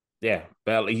 Yeah.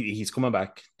 Well, he's coming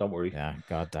back. Don't worry. Yeah.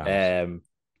 God damn it.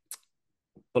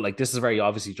 But like this is very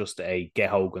obviously just a get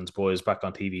Hogan's boys back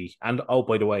on TV. And oh,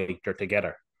 by the way, they're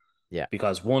together. Yeah.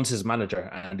 Because one's his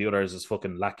manager and the other is his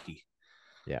fucking lackey.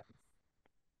 Yeah.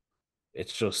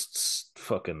 It's just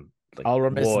fucking like all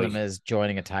we're missing him is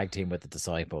joining a tag team with the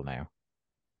Disciple now.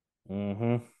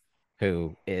 Mm-hmm.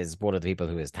 Who is one of the people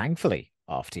who is thankfully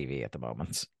off TV at the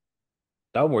moment.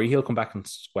 Don't worry, he'll come back and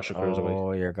squash a cruiserweight.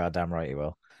 Oh, you're goddamn right, he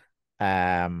will.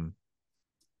 Yeah,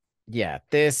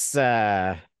 this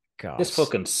God. This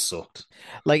fucking sucked.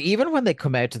 Like even when they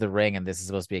come out to the ring and this is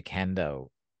supposed to be a kendo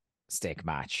stick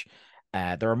match,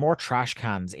 there are more trash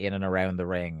cans in and around the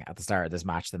ring at the start of this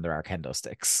match than there are kendo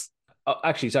sticks. Oh,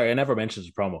 actually, sorry, I never mentioned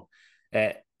the promo.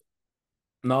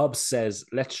 Knobbs says,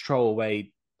 "Let's throw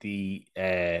away the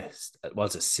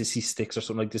what's it, sissy sticks or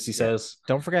something like this." He says.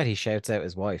 Don't forget, he shouts out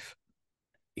his wife.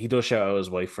 He does shout out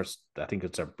his wife for, I think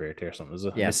it's her birthday or something, is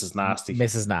it? Yes. Mrs. Nasty.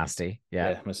 Mrs. Nasty,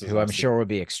 yeah. Mrs. Who Nasty. I'm sure would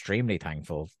be extremely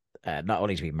thankful, not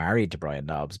only to be married to Brian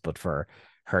Knobbs, but for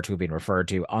her to have been referred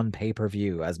to on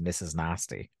pay-per-view as Mrs.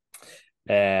 Nasty.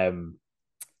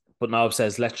 But Knobbs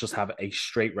says, let's just have a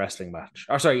straight wrestling match.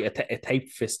 Or sorry, a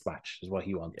tape fist match is what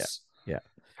he wants. Yeah.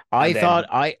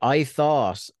 I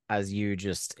thought, as you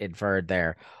just inferred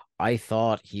there, I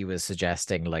thought he was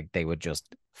suggesting like they would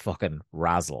just fucking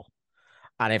razzle.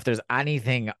 And if there's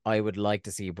anything I would like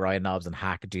to see Brian Knobs and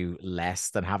Hack do less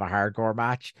than have a hardcore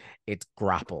match, it's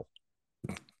grapple.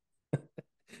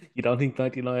 You don't think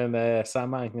 99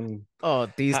 Sandman can Oh,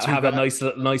 have a nice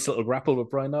little grapple with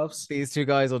Brian Knobs? these two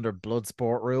guys under blood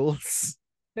sport rules.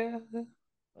 Yeah.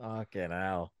 Fucking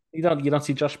hell. You don't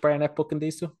see Josh Barnett booking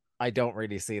these two? I don't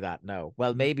really see that, no.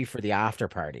 Well, maybe for the after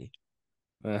party.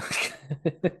 Uh,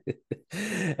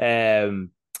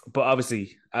 but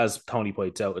obviously, as Tony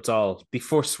points out, it's all the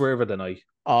first swerve of the night.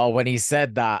 Oh, when he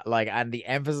said that, like, and the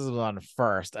emphasis was on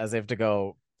first, as if to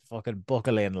go, fucking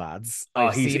buckle in, lads. Oh,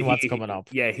 I've seen what's coming up.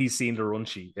 Yeah, he's seen the run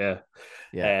sheet. Yeah,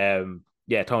 Yeah.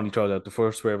 yeah. Tony throws out the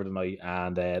first swerve of the night,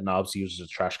 and Knobs uses a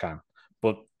trash can.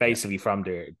 But Yeah. basically, from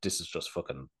there, this is just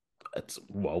fucking. It's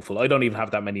woeful. I don't even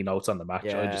have that many notes on the match.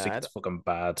 I just think Yeah. it's fucking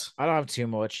bad. I don't have too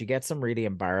much. You get some really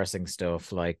embarrassing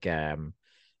stuff like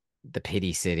the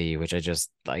Pity City, which I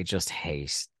just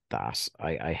hate that.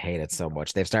 I hate it so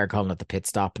much. They've started calling it the pit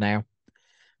stop now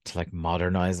to like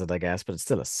modernize it, I guess, but it's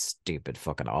still a stupid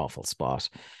fucking awful spot.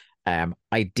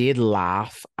 I did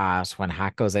laugh at when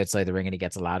Hack goes outside the ring and he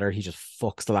gets a ladder. He just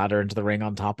fucks the ladder into the ring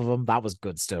on top of him. That was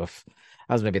good stuff.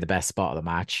 That was maybe the best spot of the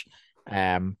match.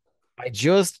 I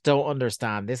just don't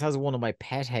understand. This has one of my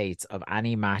pet hates of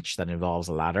any match that involves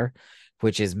a ladder,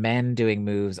 which is men doing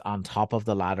moves on top of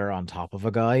the ladder on top of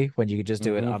a guy when you could just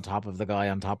do it Mm-hmm. on top of the guy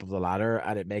on top of the ladder,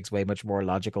 and it makes way much more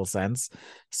logical sense.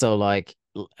 So like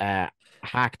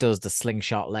Hack does the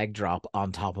slingshot leg drop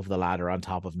on top of the ladder on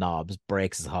top of Knobs,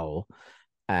 breaks his hole.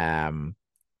 Um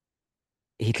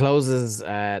he closes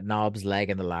Knobs'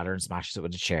 leg in the ladder and smashes it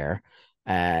with a chair.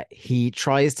 He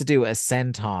tries to do a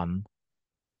senton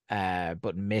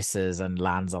but misses and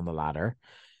lands on the ladder.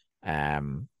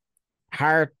 Um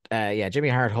Jimmy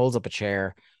Hart holds up a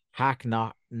chair. Hack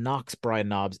knocks Brian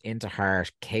Knobs into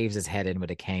Hart, caves his head in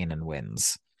with a cane and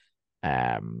wins.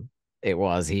 Um, he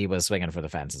was swinging for the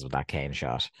fences with that cane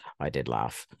shot. I did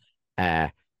laugh. Uh,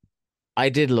 I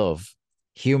did love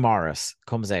Hugh Morris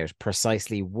comes out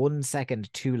precisely 1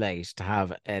 second too late to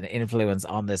have an influence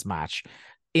on this match,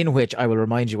 in which I will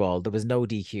remind you all there was no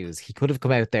DQs. He could have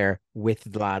come out there with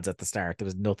the lads at the start. There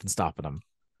was nothing stopping him.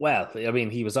 Well, I mean,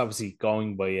 he was obviously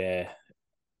going by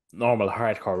normal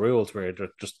hardcore rules where there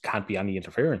just can't be any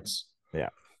interference. Yeah.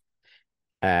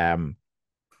 Um,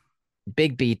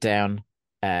 Big beatdown.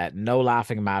 No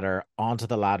laughing matter onto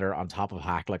the ladder on top of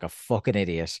Hack like a fucking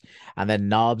idiot. And then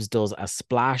Knobs does a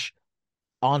splash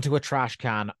onto a trash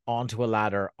can, onto a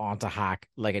ladder, onto Hack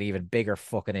like an even bigger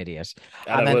fucking idiot.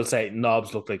 And And I then, will say,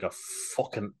 Knobs looked like a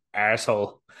fucking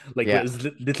arsehole, like with yeah, his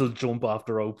little jump off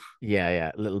the rope.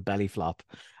 yeah, little belly flop.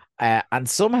 And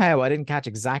somehow I didn't catch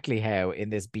exactly how in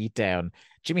this beatdown,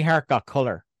 Jimmy Hart got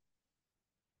color.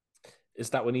 Is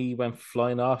that when he went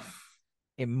flying off?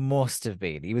 It must have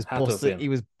been. He was Had to have busted. been. He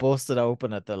was busted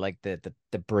open at the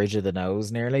bridge of the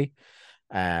nose nearly.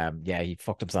 Yeah, he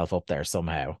fucked himself up there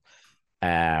somehow.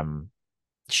 Um,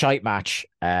 Shite match.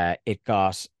 It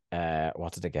got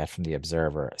what did it get from the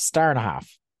Observer? A star and a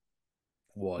half,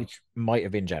 Why? which might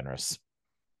have been generous.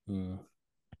 Hmm.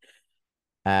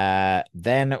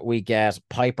 Then we get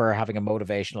Piper having a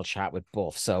motivational chat with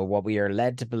Buff. So what we are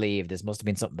led to believe, this must have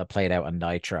been something that played out on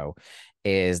Nitro,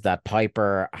 is that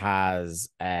Piper has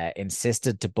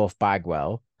insisted to Buff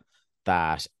Bagwell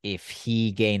that if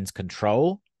he gains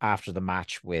control after the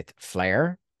match with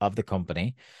Flair of the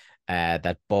company,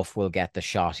 that Buff will get the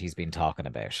shot he's been talking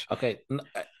about. Okay,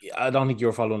 I don't think you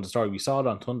were following the story. We saw it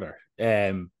on Thunder.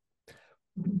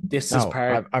 This is No,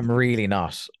 part. I'm really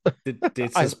not.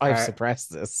 This is I've part.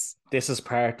 suppressed this. This is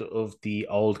part of the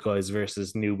old guys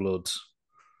versus new blood.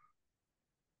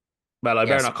 Well,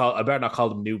 Yes. I better not call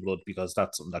them new blood because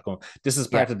that's something that going. This is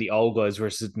Yeah. part of the old guys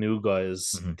versus new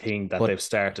guys Mhm. thing that But they've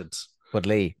started.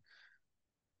 Lee,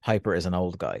 Piper is an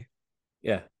old guy.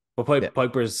 Yeah, but Yeah.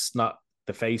 Piper's not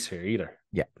the face here either.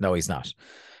 Yeah, no, he's not.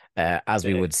 As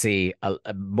we Uh, would see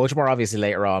much more obviously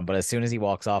later on, but as soon as he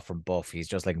walks off from Buff, he's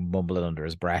just like mumbling under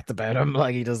his breath about him,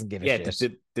 like he doesn't give a yeah,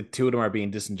 shit. the two of them are being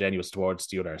disingenuous towards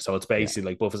the other. So it's Yeah.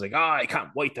 basically like Buff is like, oh, I can't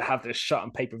wait to have this shot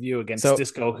on pay per view against So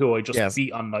Disco, who I just yes,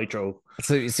 beat on Nitro.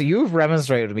 so you've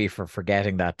remonstrated with me for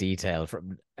forgetting that detail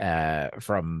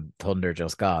from Thunder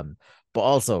Just Gone, but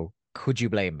also could you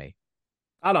blame me?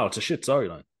 I know it's a shit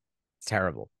storyline. It's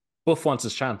terrible. Buff wants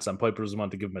his chance, and Piper doesn't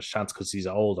want to give him a chance because he's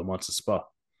old and wants a spot.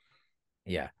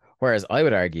 Yeah. Whereas I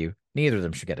would argue neither of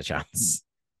them should get a chance.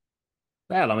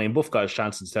 Well, I mean, Buff got his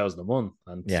chance in 2001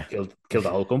 and Yeah. killed the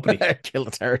whole company. Kill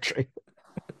the territory.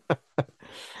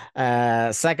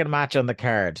 Second match on the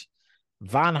card.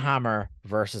 Van Hammer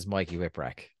versus Mikey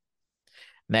Whipwreck.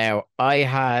 Now, I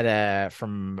had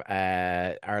from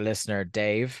our listener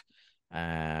Dave,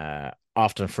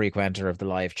 often frequenter of the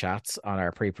live chats on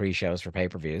our pre-shows for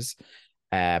pay-per-views.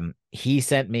 He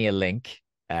sent me a link.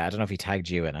 I don't know if he tagged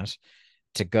you in it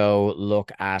to go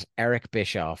look at Eric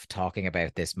Bischoff talking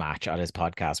about this match on his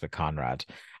podcast with Conrad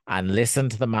and listen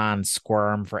to the man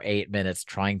squirm for 8 minutes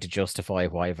trying to justify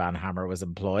why Van Hammer was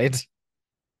employed.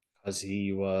 Because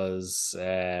he was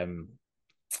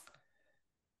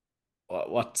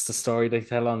what's the story they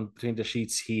tell on Between the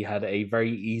Sheets? He had a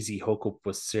very easy hookup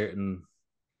with certain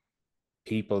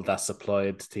people that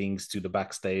supplied things to the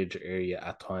backstage area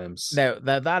at times. Now,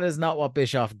 that is not what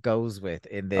Bischoff goes with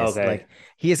in this. Okay. Like,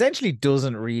 he essentially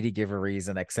doesn't really give a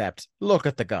reason except look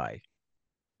at the guy.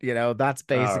 That's All right.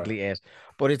 basically it.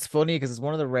 But it's funny because it's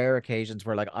one of the rare occasions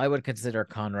where, like, I would consider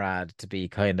Conrad to be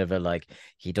kind of a like,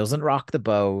 he doesn't rock the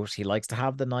boat. He likes to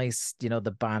have the nice,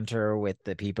 the banter with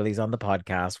the people he's on the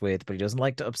podcast with, but he doesn't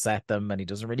like to upset them and he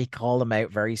doesn't really call them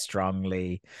out very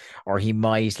strongly. Or he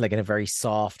might, like, in a very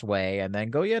soft way and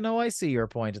then go, yeah, no, I see your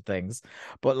point of things.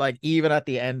 But, like, even at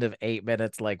the end of 8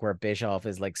 minutes, like, where Bischoff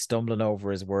is like stumbling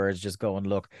over his words, just going,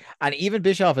 look, and even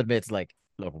Bischoff admits, like,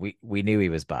 look, we knew he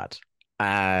was bad.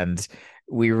 And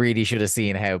we really should have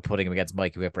seen how putting him against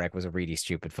Mikey Whipwreck was a really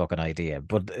stupid fucking idea.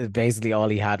 But basically, all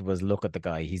he had was look at the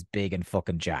guy; he's big and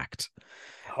fucking jacked.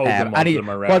 Hogan And wanted he him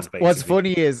around, basically. what's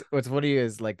funny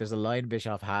is like there's a line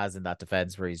Bischoff has in that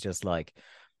defense where he's just like,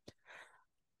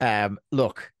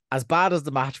 look, as bad as the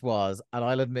match was, and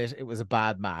I'll admit it was a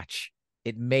bad match.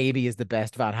 It maybe is the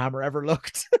best Van Hammer ever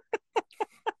looked,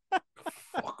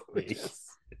 Fuck which me. is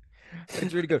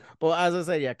it's really good. But as I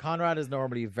say, yeah, Conrad is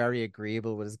normally very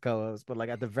agreeable with his co-host, but like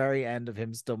at the very end of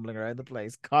him stumbling around the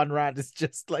place, Conrad is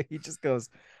just like he just goes,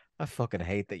 I fucking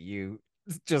hate that you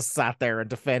just sat there and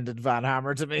defended Van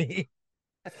Hammer to me.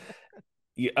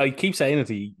 I keep saying it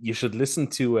to you. You should listen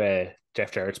to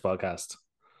Jeff Jarrett's podcast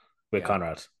with Yeah.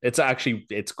 Conrad.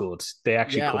 It's good. They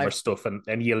actually Yeah, cover I've stuff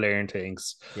and you learn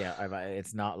things. yeah, I've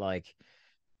it's not like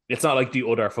It's not like the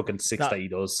other fucking it's six not that he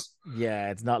does.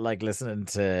 yeah, it's not like listening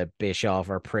to Bischoff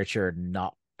or Pritchard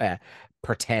not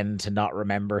pretend to not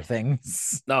remember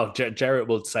things. No, Jarrett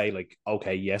will say like,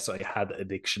 okay, yes, I had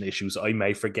addiction issues. I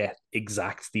may forget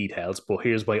exact details, but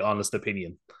here's my honest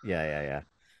opinion. Yeah, yeah, yeah.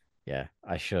 Yeah,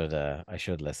 I should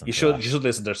listen You to should that. you should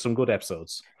listen. There's some good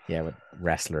episodes. Yeah, with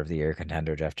wrestler of the year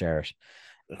contender Jeff Jarrett.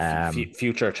 Um,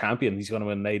 Future champion. He's going to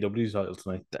win an AW title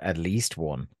tonight. at least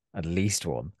one, at least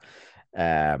one.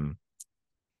 Um,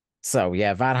 so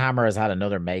yeah, Van Hammer has had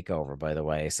another makeover, by the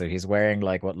way. So he's wearing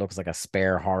like what looks like a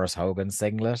spare Horace Hogan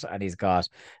singlet, and he's got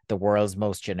the world's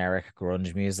most generic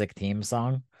grunge music theme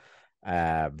song.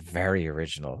 Very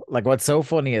original. Like what's so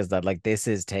funny is that like this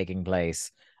is taking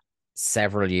place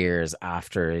several years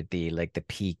after the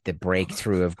peak, the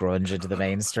breakthrough of grunge into the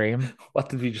mainstream. What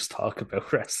did we just talk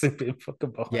about? Wrestling being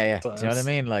fucking Yeah, behind yeah. the Do you know what I times.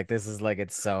 mean? Like this is like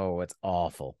it's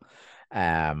awful.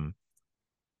 Um,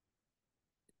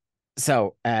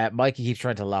 so Mikey keeps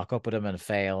trying to lock up with him and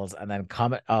fails, and then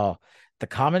the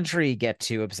commentary get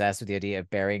too obsessed with the idea of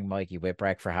burying Mikey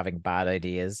Whipwreck for having bad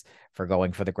ideas for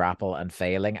going for the grapple and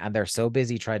failing, and they're so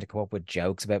busy trying to come up with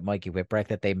jokes about Mikey Whipwreck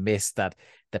that they miss that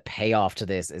the payoff to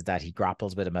this is that he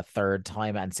grapples with him a third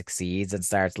time and succeeds and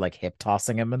starts like hip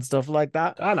tossing him and stuff like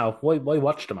that. I know. Why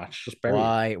watch the match? Just bury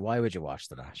him. Why would you watch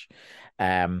the match?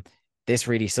 Um, this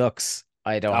really sucks.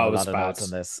 I don't have Oh, a it was lot of bad. notes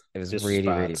on this. It was This was really,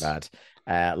 really bad.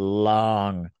 bad.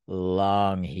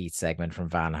 Long heat segment from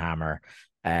Van Hammer.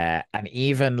 And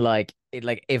even like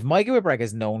if Mikey Whipwreck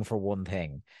is known for one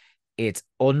thing, it's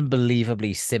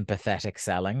unbelievably sympathetic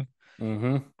selling.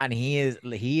 Mm-hmm. And he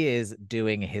is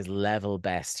doing his level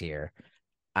best here,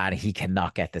 and he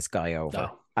cannot get this guy over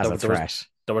No, as a threat.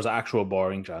 there was actual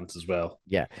boring chants as well.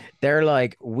 Yeah. They're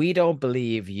like, we don't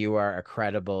believe you are a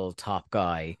credible top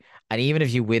guy. And even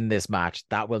if you win this match,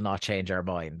 that will not change our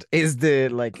mind. Is the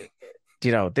like,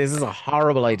 this is a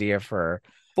horrible idea for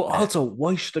But uh, also,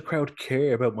 why should the crowd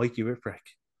care about Mikey Whipwreck?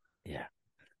 yeah.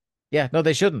 Yeah, no,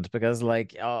 they shouldn't because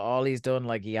like all he's done,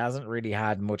 like he hasn't really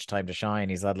had much time to shine.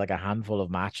 He's had like a handful of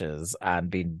matches and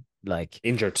been like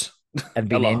Injured and a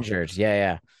been lot. injured.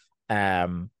 Yeah,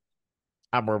 yeah.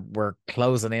 And we're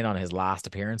closing in on his last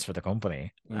appearance for the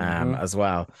company Mm-hmm. as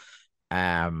well.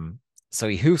 Um, so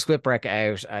he hoofs Whipwreck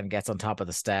out and gets on top of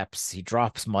the steps. He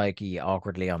drops Mikey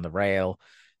awkwardly on the rail.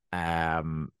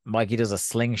 Mikey does a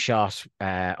slingshot.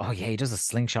 Oh yeah, he does a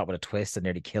slingshot with a twist and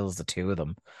nearly kills the two of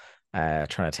them,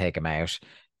 trying to take him out.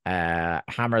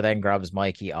 Hammer then grabs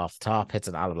Mikey off the top, hits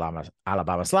an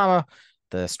Alabama slammer.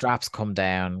 The straps come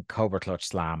down, Cobra Clutch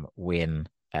Slam, win.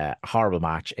 Horrible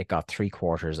match. It got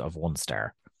 3/4 of 1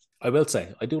 star. I will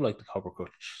say, I do like the Cobra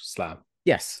Clutch Slam.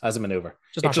 Yes, as a maneuver.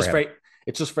 just not for him.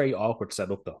 It's just very awkward to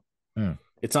set up though. Mm.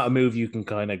 It's not a move you can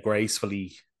kind of gracefully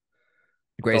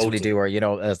go Gracefully to. do, or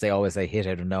as they always say, hit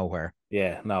out of nowhere.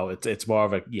 Yeah, no, it's more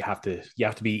of a you have to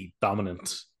be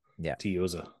dominant Yeah. to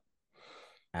use it.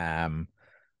 Um,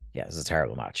 yeah, this is a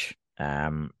terrible match.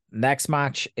 Next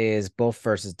match is Buff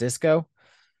versus Disco.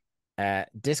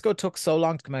 Disco took so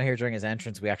long to come out here during his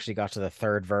entrance. We actually got to the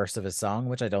third verse of his song,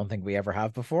 which I don't think we ever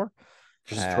have before.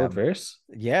 Just a third Um, verse.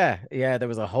 yeah, there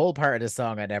was a whole part of this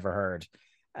song I never heard.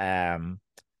 Um,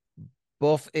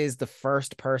 Buff is the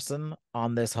first person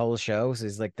on this whole show, so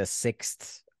he's like the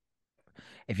sixth.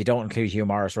 If you don't include Hugh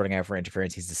Morris running out for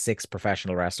interference, he's the sixth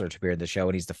professional wrestler to appear in the show,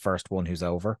 and he's the first one who's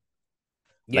over,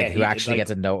 like Yeah, who he actually like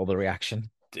gets a notable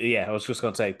reaction. yeah. I was just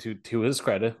gonna say to his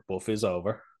credit, Buff is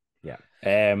over.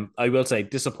 Yeah, I will say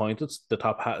disappointed. The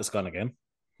top hat is gone again.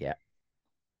 yeah.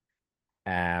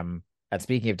 And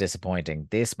speaking of disappointing,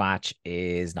 this match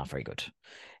is not very good.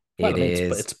 Well, It I mean,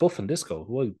 is it's Buff and Disco.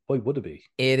 Why would it be?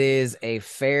 it is a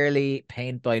fairly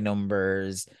paint by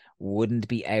numbers, wouldn't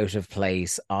be out of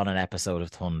place on an episode of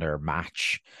Thunder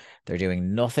match. They're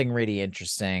doing nothing really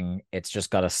interesting. It's just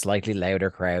got a slightly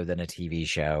louder crowd than a TV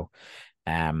show.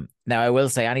 Now I will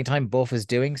say, anytime Buff is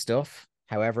doing stuff,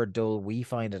 however dull we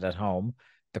find it at home,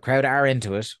 the crowd are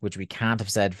into it, which we can't have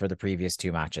said for the previous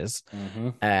two matches.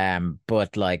 Mm-hmm.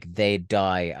 But like they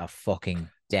die a fucking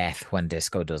death when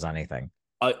Disco does anything.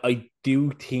 I do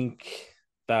think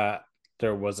that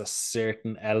there was a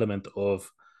certain element of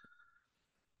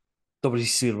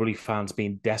WCW fans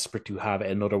being desperate to have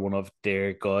another one of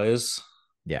their guys.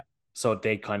 Yeah. So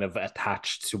they kind of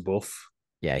attached to Buff.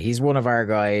 Yeah, he's one of our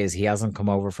guys. He hasn't come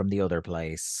over from the other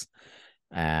place.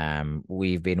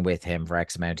 We've been with him for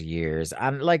X amount of years.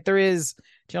 And like there is,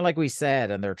 like we said,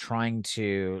 and they're trying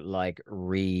to like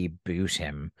reboot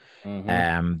him.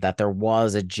 Mm-hmm. That there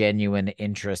was a genuine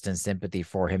interest and sympathy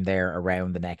for him there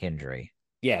around the neck injury.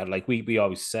 Yeah, like we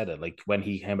always said it. Like when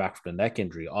he came back from the neck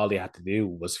injury, all they had to do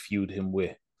was feud him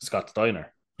with Scott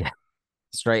Steiner. Yeah.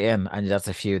 Straight in. And that's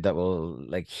a feud that will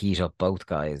like heat up both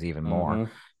guys even more.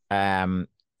 Mm-hmm.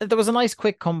 There was a nice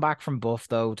quick comeback from Buff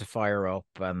though to fire up,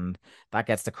 and that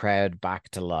gets the crowd back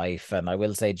to life. And I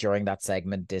will say during that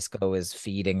segment, Disco is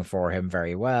feeding for him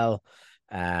very well.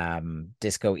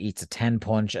 Disco eats a 10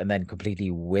 punch and then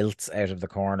completely wilts out of the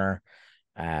corner.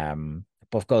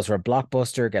 Buff goes for a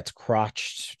blockbuster, gets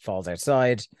crotched, falls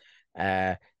outside.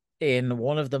 Uh, in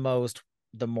one of the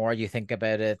more you think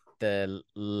about it, the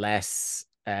less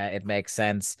it makes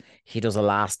sense. He does a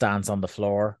last dance on the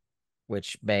floor,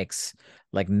 which makes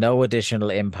like no additional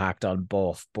impact on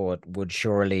Buff, but would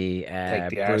surely Take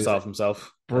the arse off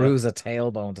himself. Yeah. bruise a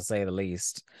tailbone to say the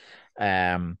least.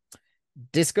 Um,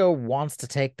 Disco wants to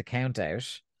take the count out.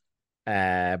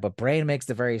 But Brain makes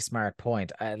the very smart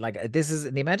point. Like this is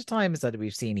the amount of times that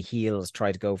we've seen heels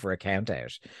try to go for a count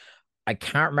out. I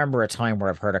can't remember a time where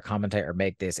I've heard a commentator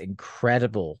make this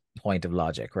incredible point of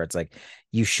logic where it's like,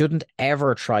 you shouldn't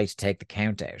ever try to take the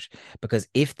count out because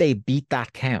if they beat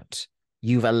that count,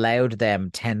 you've allowed them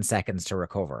 10 seconds to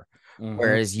recover. Mm-hmm.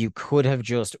 Whereas you could have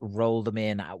just rolled them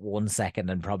in at 1 second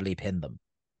and probably pinned them.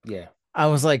 Yeah. I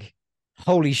was like,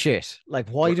 holy shit. Like,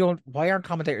 why aren't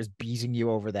commentators beating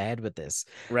you over the head with this?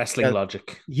 Wrestling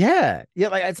logic. Yeah. Yeah,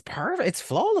 like it's perfect. It's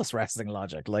flawless wrestling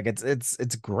logic. Like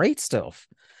it's great stuff.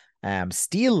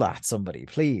 Steal that, somebody,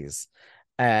 please.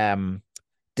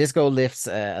 Disco lifts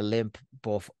a limp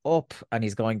Buff up and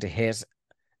he's going to hit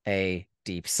a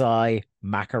deep sigh,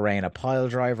 Macarena pile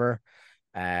driver.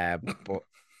 But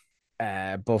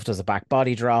Buff does a back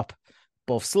body drop.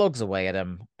 Buff slugs away at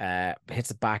him,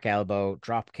 hits a back elbow,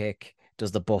 drop kick,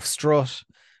 does the Buff strut,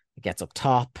 gets up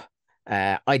top.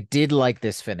 I did like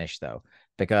this finish though,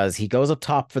 because he goes up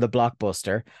top for the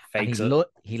blockbuster Fakes and it.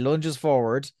 he lunges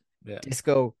forward. Yeah.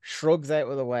 Disco shrugs out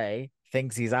of the way,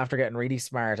 thinks he's after getting really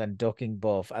smart and ducking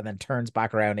Buff, and then turns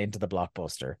back around into the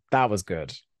blockbuster. That was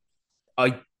good.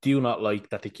 I do not like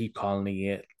that they keep calling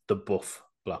it the Buff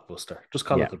blockbuster. Just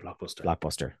call Yeah, it the blockbuster.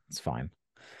 blockbuster. It's fine.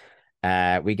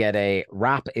 We get a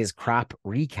rap is crap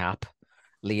recap,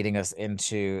 leading us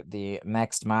into the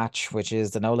next match, which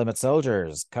is the No Limit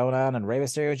Soldiers, Conan and Rey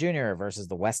Mysterio Jr. versus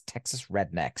the West Texas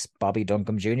Rednecks, Bobby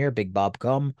Duncombe Jr., Big Bob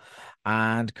Cum,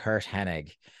 and Kurt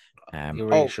Hennig. You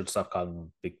really should stop calling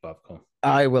him Big Bob Cum.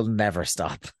 I will never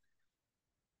stop.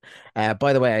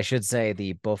 By the way, I should say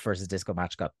the Buff versus Disco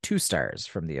match got 2 stars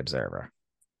from the Observer,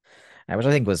 which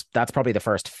I think that's probably the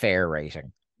first fair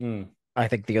rating. Mm. I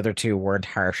think the other two weren't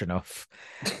harsh enough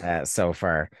so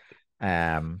far.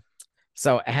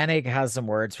 So Hennig has some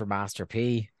words for Master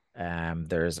P.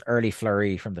 There's early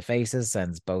flurry from the faces,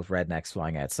 sends both rednecks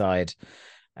flying outside.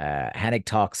 Hennig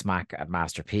talks smack at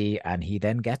Master P, and he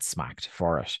then gets smacked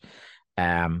for it.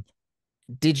 Um,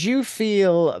 did you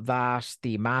feel that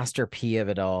the Master P of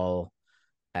it all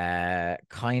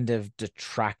kind of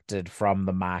detracted from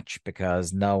the match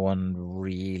because no one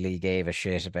really gave a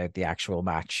shit about the actual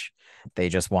match? They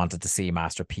just wanted to see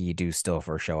Master P do stuff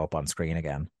or show up on screen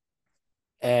again.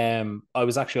 I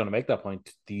was actually going to make that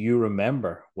point. Do you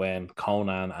remember when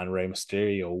Conan and Rey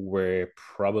Mysterio were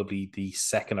probably the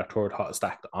second or third hottest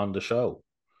act on the show?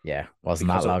 Yeah, wasn't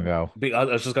that Because long ago. I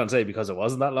was just going to say because it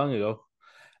wasn't that long ago.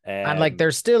 And like, Um,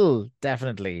 there's still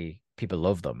definitely people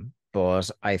love them, but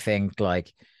I think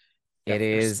like it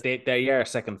is, they are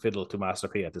second fiddle to Master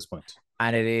P at this point.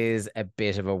 and it is a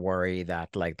bit of a worry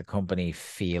that like the company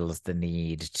feels the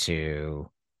need to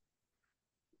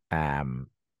um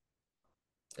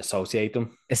Associate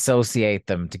them. associate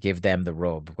them to give them the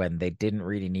rub when they didn't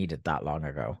really need it that long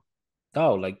ago.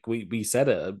 No, like we said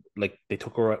it, like they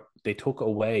took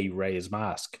away Ray's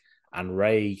mask, and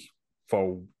Ray,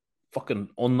 for fucking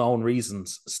unknown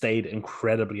reasons, stayed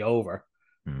incredibly over,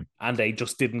 Hmm. and they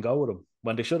just didn't go with him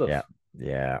when they should have.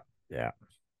 Yeah, yeah,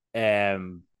 yeah.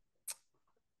 Um,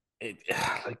 it,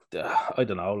 like I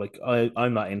don't know, like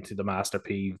I'm not into the Master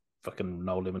P fucking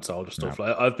No Limit Soldier No. stuff.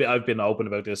 Like I've been open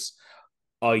about this.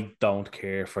 I don't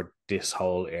care for this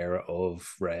whole era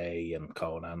of Ray and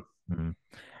Conan. Mhm.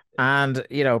 And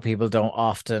you know, people don't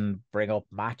often bring up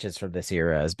matches from this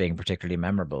era as being particularly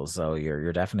memorable. So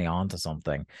you're definitely onto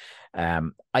something.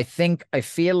 I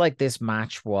feel like this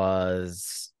match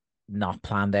was not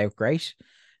planned out great.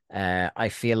 I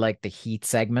feel like the heat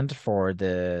segment for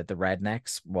the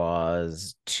rednecks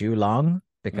was too long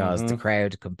because the Mm-hmm.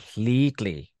 crowd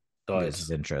completely loses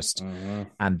Dies. interest Mm-hmm.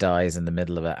 and dies in the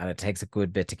middle of it, and it takes a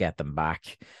good bit to get them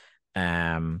back.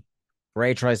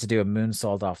 Ray tries to do a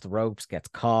moonsault off the ropes, gets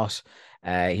caught.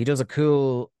 He does a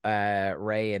cool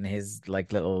Ray in his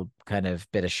like little kind of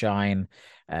bit of shine.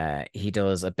 He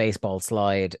does a baseball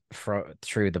slide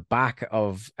through the back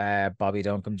of Bobby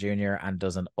Duncombe Jr. and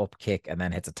does an up kick and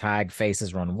then hits a tag.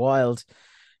 Faces run wild.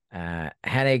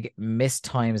 Hennig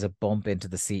mistimes a bump into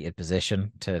the seated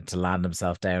position to land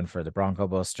himself down for the Bronco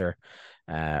Buster,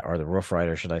 or the Rough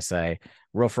Rider, should I say.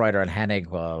 Rough Rider and Hennig,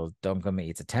 while Duncombe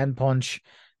eats a 10 punch.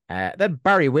 Then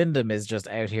Barry Windham is just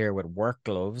out here with work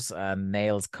gloves and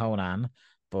nails Conan.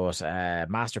 But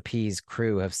Master P's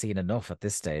crew have seen enough at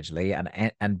this stage, Lee,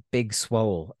 and Big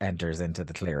Swole enters into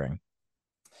the clearing.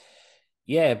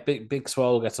 Yeah, Big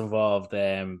Swole gets involved.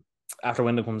 After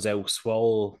Wyndham comes out,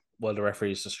 Swole, while the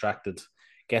referee is distracted,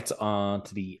 gets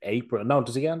onto the apron. No,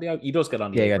 does he get on the? He does get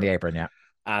on the Yeah, you got the apron apron,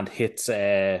 yeah. and hits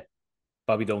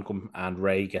Bobby Duncombe, and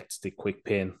Ray gets the quick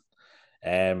pin.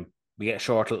 We get a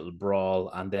short little brawl,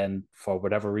 and then for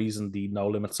whatever reason, the No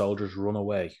Limit Soldiers run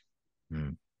away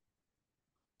Hmm.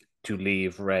 to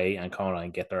leave Ray and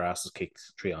Conan get their asses kicked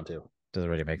 3-on-2. Doesn't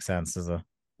really make sense, does it?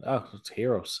 Oh, it's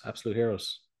heroes, absolute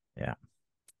heroes. Yeah,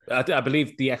 I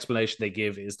believe the explanation they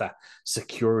give is that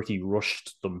security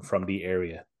rushed them from the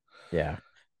area. yeah.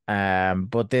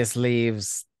 But this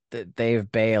leaves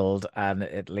they've bailed, and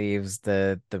it leaves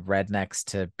the rednecks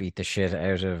to beat the shit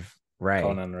out of Ray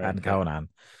Conan, right? and Yeah. Conan.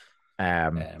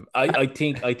 Um, I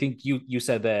think you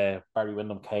said Barry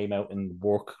Windham came out in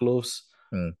work gloves.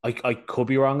 hmm, I could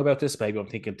be wrong about this. Maybe I'm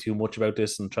thinking too much about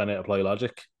this and trying to apply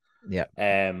logic. yeah.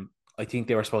 I think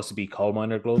they were supposed to be coal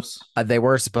miner gloves. They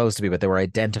were supposed to be, but they were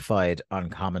identified on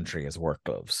commentary as work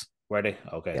gloves. Were they?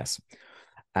 Okay. Yes.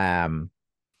 Um,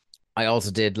 I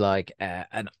also did like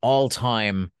an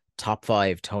all-time top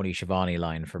five Tony Schiavone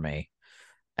line for me,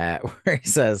 where he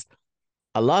says,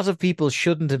 "A lot of people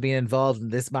shouldn't have been involved in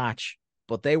this match,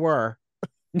 but they were."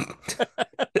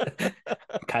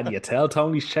 Can you tell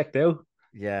Tony's checked out?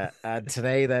 Yeah, and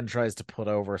today then tries to put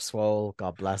over Swole.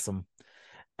 God bless him.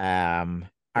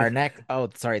 Our next, oh,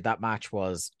 sorry, that match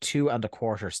was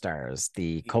 2.25 stars,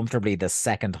 the comfortably the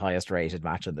second highest rated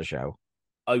match in the show.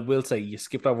 I will say you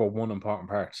skipped over one important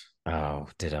part. Oh,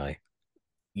 did I?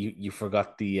 You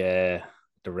forgot the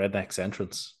rednecks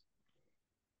entrance.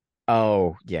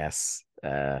 Oh, yes.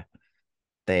 Rap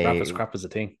is They crap is a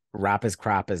thing. Rap is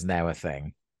crap is now a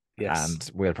thing, Yes.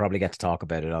 and we'll probably get to talk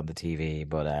about it on the TV.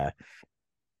 But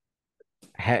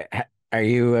are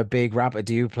you a big rap?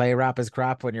 Do you play Rap is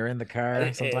crap when you're in the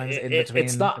car? Sometimes in It's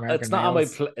between not American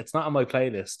males. it's not on my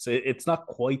playlist. It's not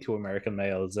quite to American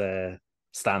males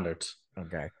standard.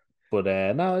 Okay. But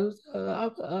no,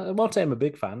 I won't say I'm a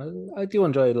big fan. I do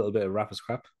enjoy a little bit of rap is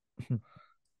crap.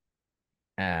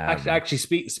 Um,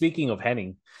 Speaking of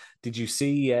Henning, did you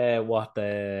see what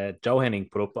Joe Henning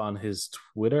put up on his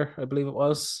Twitter? I believe it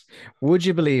was. would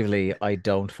you believe, Lee? I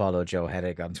don't follow Joe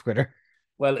Heddick on Twitter.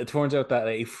 Well, it turns out that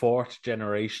a fourth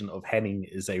generation of Henning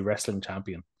is a wrestling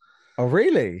champion Oh,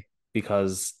 really?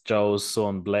 because Joe's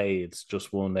son Blades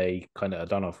just won a kind of, I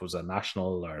don't know if it was a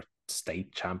national or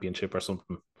state championship or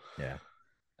something. Yeah.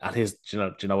 And his,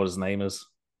 do you know what his name is?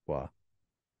 What?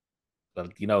 Well,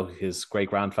 you know, his great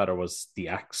grandfather was the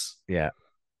Axe, Yeah.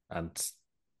 and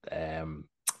um,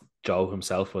 Joe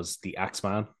himself was the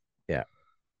Axeman. Yeah.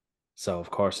 So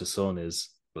of course his son is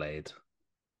Blade,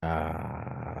 Uh,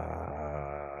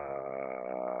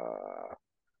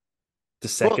 the well,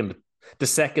 second, the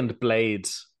second Blade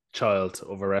child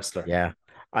of a wrestler. yeah.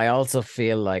 I also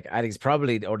feel like, and he's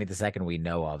probably only the second we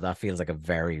know of. That feels like a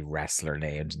very wrestler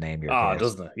name to name your Ah, kid.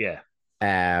 doesn't it?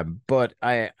 Yeah, But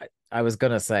I was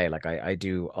gonna say, like, I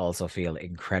do also feel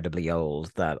incredibly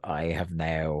old that I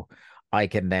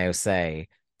can now say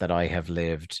that I have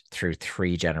lived through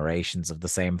three generations of the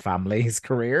same family's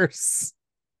careers,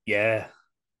 yeah.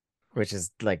 which is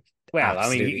like Well, I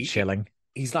mean, absolutely chilling.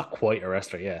 he's not quite a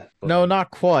wrestler, yeah, but No, not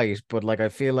quite, but like I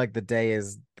feel like the day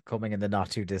is coming in the not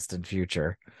too distant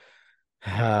future.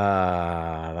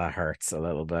 Ah, that hurts a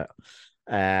little bit.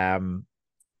 Um,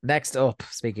 Next up,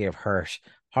 speaking of hurt,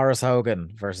 Horace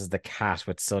Hogan versus the Cat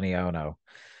with Sonny Ono.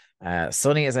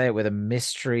 Sonny is out with a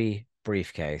mystery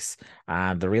briefcase,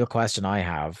 and the real question I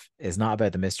have is not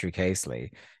about the mystery case, Lee.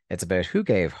 It's about who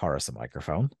gave Horace a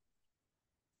microphone.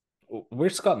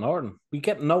 where's Scott Norton? We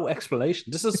get no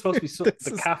explanation. This is supposed to be This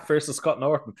the is Cat versus Scott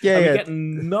Norton, Yeah, and we yeah. get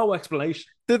no explanation.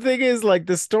 The thing is, like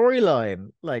the storyline,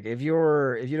 like if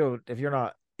you're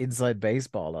not inside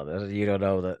baseball on it, you don't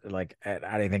know that like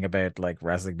anything about like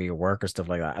wrestling being work or stuff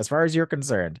like that. As far as you're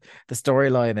concerned, the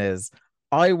storyline is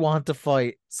I want to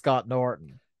fight Scott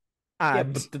Norton, Yeah,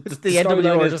 and but the the NWO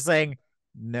storyline are is just saying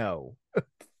no.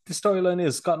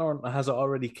 Scott Norton has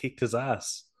already kicked his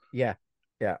ass, Yeah,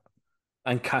 yeah.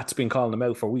 and Cat's been calling him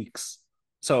out for weeks.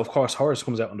 So of course Horace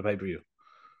comes out on the pay per view.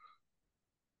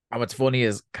 And what's funny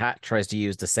is Cat tries to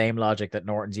use the same logic that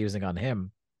Norton's using on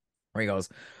him, where he goes,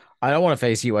 "I don't want to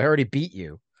face you. I already beat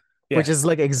you," which Yeah, is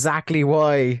like exactly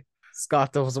why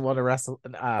Scott doesn't want to wrestle.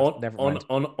 Ah, never mind.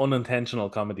 unintentional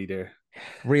comedy there.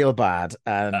 Real bad.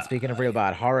 And Uh, speaking of real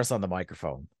bad, Horace on the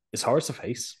microphone. is Horace a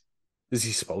face? Is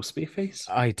he supposed to be a face?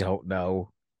 I don't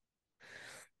know.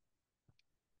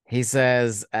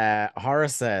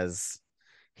 Horace says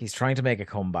he's trying to make a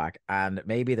comeback, and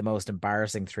maybe the most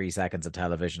embarrassing 3 seconds of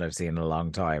television I've seen in a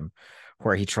long time,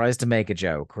 where he tries to make a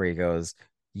joke where he goes,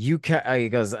 "You can," he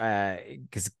goes,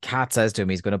 because Kat says to him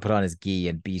he's going to put on his gi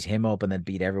and beat him up and then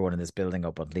beat everyone in this building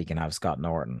up until he can have Scott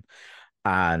Norton.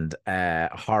 And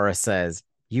Horace says,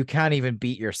 "You can't even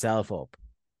beat yourself up."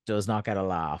 Does not get a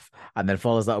laugh. And then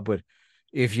follows that up with,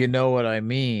 "If you know what I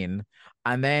mean."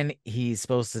 And then he's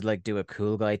supposed to like do a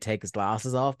cool guy, take his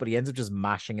glasses off, but he ends up just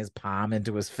mashing his palm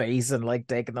into his face and like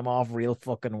taking them off real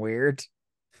fucking weird.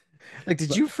 Like,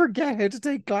 did you forget how to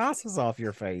take glasses off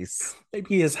your face?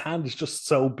 Maybe his hand is just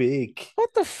so big.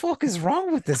 What the fuck is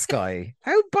wrong with this guy?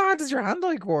 How bad does your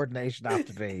hand-eye coordination have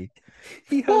to be?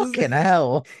 He has Fucking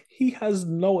hell. he has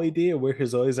no idea where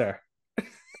his eyes are.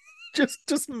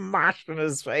 Just mashing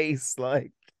his face.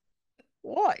 Like,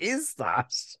 what is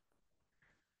that?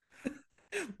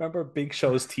 Remember Big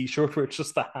Show's T-shirt where it's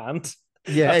just the hand.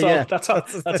 Yeah, yeah. That's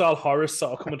all Horace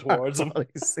saw coming towards That's him. all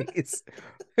he sees.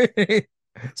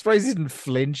 Surprised he didn't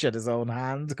flinch at his own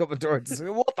hand coming towards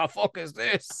him. What the fuck is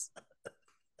this?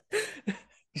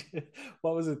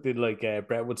 What was it? Did like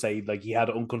Brett would say like he had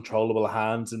uncontrollable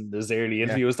hands in his early Yeah.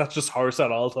 interviews? That's just Horace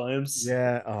at all times.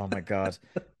 Yeah. Oh my God.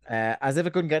 As if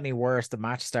it couldn't get any worse, the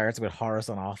match starts with Horace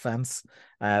on offense.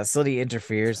 Sonny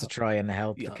interferes to try and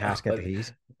help the Yeah, Cat get the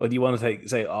heat. but you want to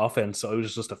say offense? So I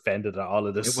was just offended at all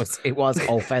of this. It was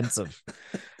offensive.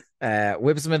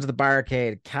 Whips him into the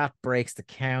barricade. Cat breaks the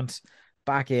count.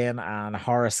 Back in, and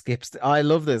Horace skips. I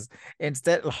love this.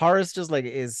 Instead, Horace just like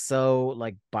is so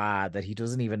like bad that he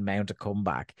doesn't even mount a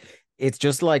comeback. It's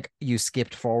just like you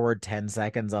skipped forward 10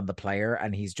 seconds on the player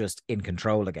and he's just in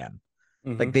control again.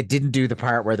 Like Mm-hmm. they didn't do the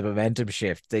part where the momentum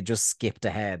shift. They just skipped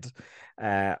ahead.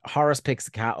 Horace picks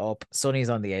the Cat up. Sonny's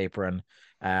on the apron.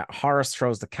 Horace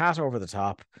throws the Cat over the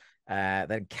top.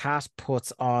 Then Cat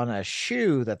puts on a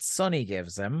shoe that Sonny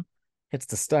gives him, hits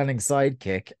the stunning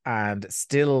sidekick, and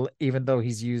still, even though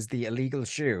he's used the illegal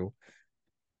shoe,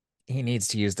 he needs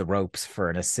to use the ropes for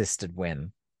an assisted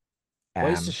win. Why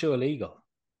is the Um, show illegal?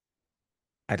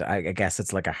 I guess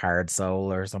it's like a hard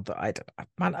soul or something.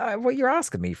 Well, you're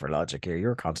asking me for logic here.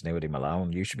 You're continuity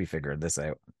Malone. You should be figuring this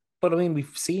out. But I mean,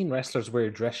 we've seen wrestlers wear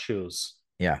dress shoes.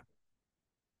 Yeah,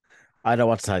 I don't know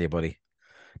what to tell you, buddy.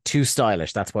 Too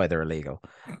stylish. That's why they're illegal.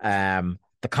 Um,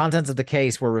 The contents of the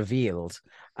case were revealed,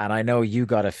 and I know you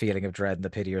got a feeling of dread in the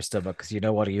pit of your stomach because you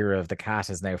know what era of the cat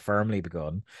has now firmly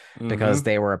begun, because Mm-hmm.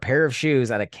 they were a pair of shoes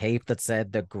and a cape that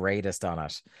said the greatest on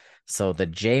it. So the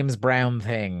James Brown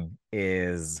thing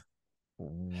is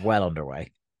well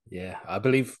underway. Yeah, I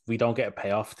believe we don't get a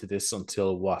payoff to this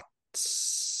until what,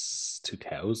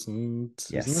 2000, isn't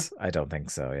it? Yes, I don't think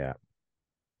so. Yeah.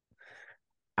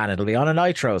 And it'll be on a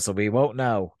Nitro, so we won't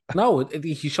know. No,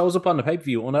 he shows up on the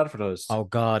pay-per-view unadvertised. Oh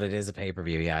God, it is a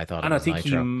pay-per-view. Yeah, I thought it And I was think he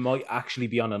Nitro. might actually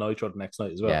be on a Nitro the next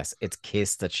night as well. Yes, it's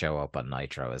Kiss that show up on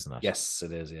Nitro, isn't it? Yes,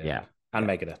 it is. Yeah, Yeah. And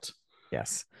yeah, Megadeth.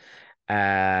 yes.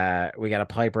 We got a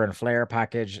Piper and Flair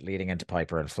package leading into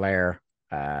Piper and Flair.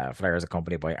 Flair is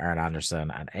accompanied by Arn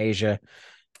Anderson and Asia.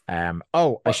 I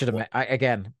should have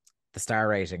again the star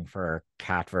rating for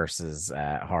Cat versus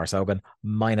Horace Hogan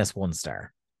 -1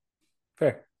 star.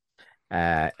 Fair.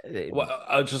 Uh, Well,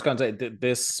 I was just going to say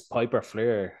this Piper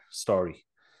Flair story.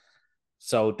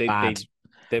 So bad,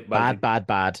 well,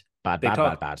 bad, they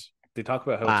talk bad. they talk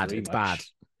about how it's a Bad. It's bad.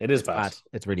 rematch. It is It's bad. bad.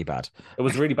 It's really bad. It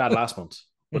was really bad last month,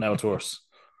 but now it's worse.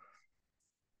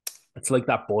 It's like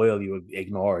that boil you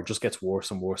ignore. It just gets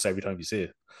worse and worse every time you see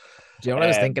it. Do you know what I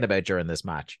was thinking about during this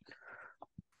match?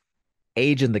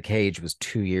 Age in the Cage was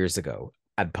 2 years ago,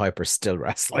 and Piper's still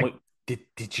wrestling.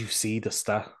 Did you see the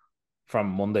stat from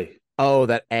Monday? Oh,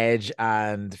 that Edge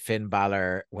and Finn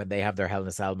Balor, when they have their Hell in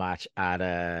a Cell match at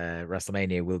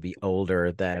WrestleMania, will be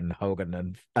older than Hogan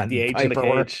The and age in the Piper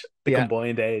were. cage, the Yeah,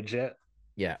 combined age, yeah.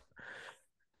 yeah.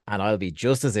 And I'll be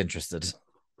just as interested.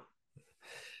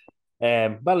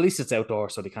 Well, at least it's outdoor,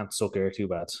 so they can't suck air too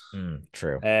bad.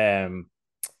 True.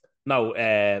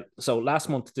 No, so last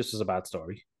month this was a bad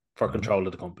story for control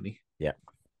of the company. Yeah.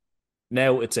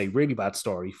 Now it's a really bad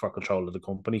story for control of the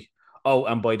company. Oh,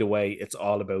 and by the way, it's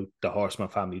all about the Horseman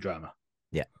family drama.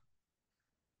 Yeah.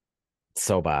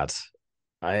 So bad.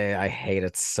 I hate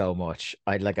it so much.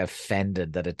 I like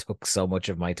offended that it took so much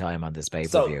of my time on this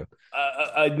pay-per-view. So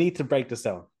I need to break this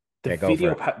down. Yeah, go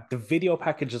for it. The video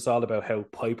package is all about how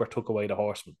Piper took away the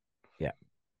Horseman. Yeah.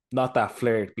 Not that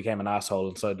Flair became an asshole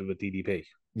inside of a DDP.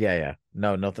 Yeah, yeah.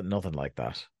 No, nothing like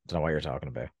that. Don't know what you're talking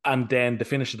about. And then the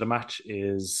finish of the match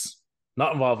is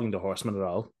not involving the Horseman at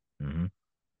all. Mm-hmm.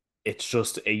 It's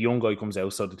just a young guy comes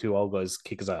out, so the two old guys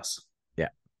kick his ass. Yeah.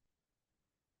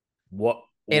 What?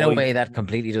 In Why? a way that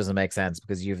completely doesn't make sense,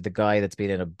 because you have the guy that's been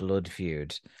in a blood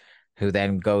feud who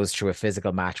then goes through a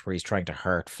physical match where he's trying to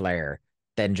hurt Flair,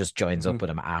 then just joins up with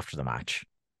him after the match.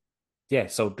 Yeah,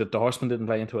 so the Horseman didn't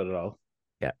play into it at all.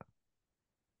 Yeah.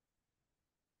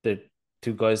 The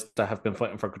two guys that have been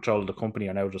fighting for control of the company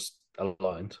are now just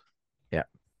aligned. Yeah.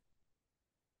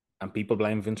 And people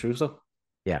blame Vince Russo.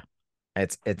 Yeah.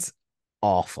 It's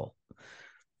awful.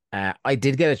 I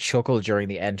did get a chuckle during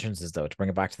the entrances, though, to bring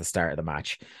it back to the start of the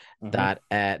match, that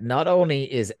not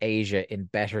only is Asia in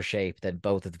better shape than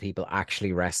both of the people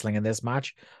actually wrestling in this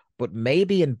match, but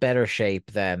maybe in better shape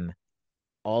than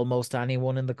almost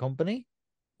anyone in the company.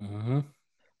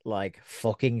 Like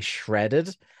fucking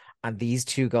shredded. And these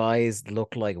two guys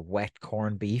look like wet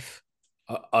corned beef.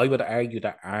 I would argue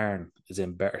that Arn is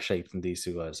in better shape than these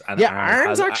two guys. And yeah,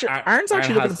 Arn's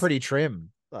actually looking pretty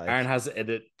trim. Like, Arn has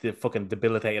the fucking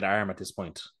debilitated arm at this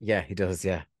point. Yeah, he does.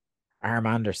 Yeah, Arn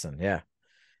Anderson. Yeah,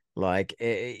 like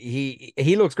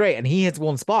he looks great, and he hits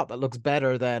one spot that looks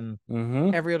better than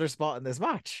every other spot in this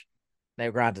match. Now,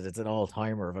 granted, it's an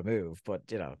all-timer of a move, but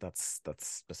you know that's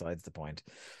besides the point.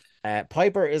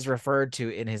 Piper is referred to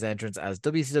in his entrance as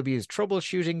WCW's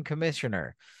troubleshooting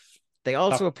commissioner. They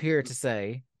also appear to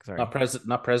say, sorry, not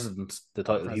president, the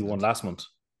title he won last month.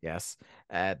 Yes.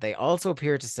 They also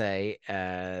appear to say,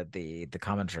 the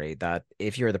commentary, that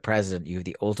if you're the president, you have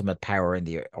the ultimate power in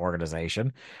the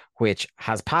organization, which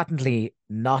has patently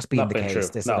not been the case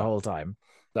the whole time.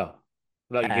 No,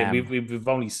 like again, we've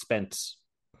only spent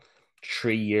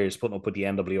 3 years putting up with the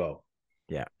NWO.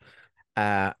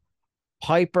 Yeah.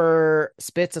 Piper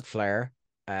spits at Flair.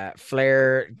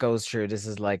 Flair goes through. This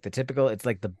is like the typical. It's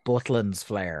like the Butlands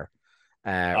Flair.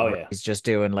 He's just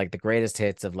doing like the greatest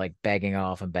hits of like begging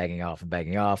off and begging off and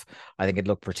begging off. I think it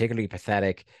looked particularly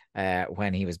pathetic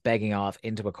when he was begging off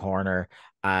into a corner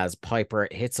as Piper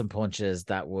hit some punches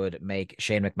that would make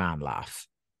Shane McMahon laugh.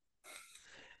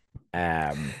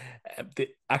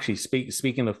 Actually,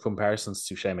 speaking of comparisons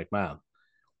to Shane McMahon,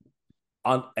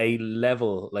 on a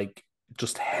level like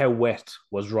just how wet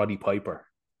was Roddy Piper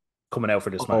coming out for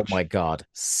this match? Oh my God,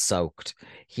 soaked.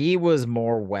 He was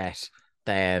more wet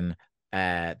than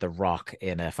The Rock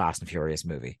in a Fast and Furious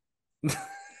movie.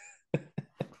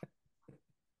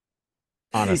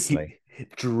 Honestly.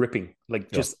 Dripping, like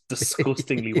just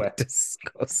disgustingly wet.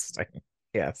 Disgusting.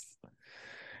 Yes.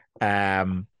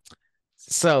 Um,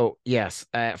 so yes,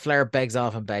 Flair begs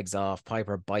off and begs off.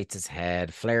 Piper bites his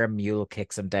head. Flair mule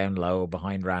kicks him down low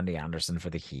behind Randy Anderson for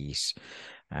the heat.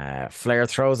 Flair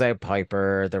throws out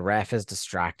Piper. The ref is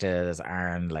distracted as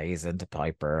Aaron lays into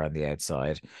Piper on the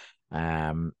outside.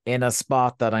 In a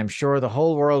spot that I'm sure the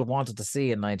whole world wanted to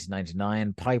see in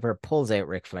 1999, Piper pulls out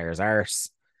Ric Flair's arse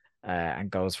and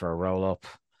goes for a roll up.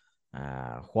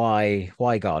 Why?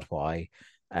 Why, God, why?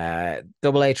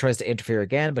 Double A tries to interfere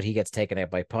again, but he gets taken out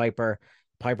by Piper.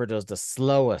 Piper does the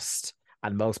slowest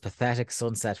and most pathetic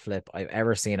sunset flip I've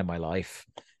ever seen in my life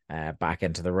back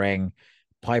into the ring.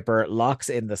 Piper locks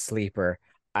in the sleeper,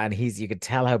 and you can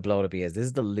tell how blown up he is. This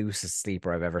is the loosest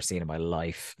sleeper I've ever seen in my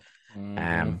life.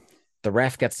 Mm-hmm. The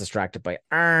ref gets distracted by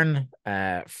Arn.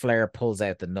 Flair pulls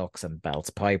out the knucks and belts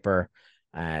Piper.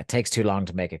 Takes too long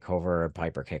to make a cover.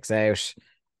 Piper kicks out.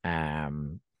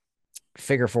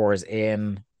 Figure four is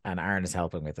in, and Arn is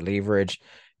helping with the leverage.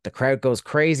 The crowd goes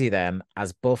crazy then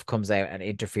as Buff comes out and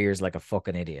interferes like a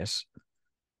fucking idiot.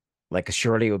 Like,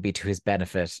 surely it would be to his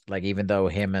benefit. Like, even though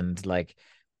him and like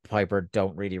Piper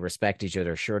don't really respect each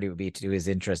other, surely it would be to his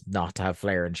interest not to have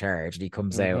Flair in charge. And he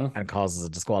comes out Mm-hmm. and causes a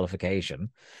disqualification.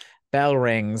 Bell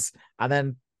rings, and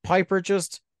then Piper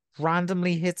just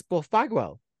randomly hits Buff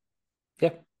Bagwell.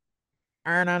 Yeah.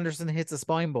 Arn Anderson hits a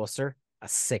spine buster, a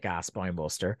sick ass spine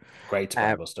buster. Great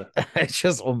spine buster. It's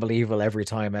just unbelievable every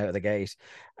time out of the gate.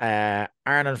 Arn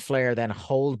and Flair then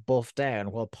hold Buff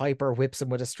down while Piper whips him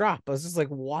with a strap. I was just like,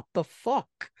 what the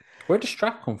fuck? Where'd the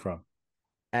strap come from?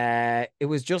 It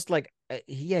was just like,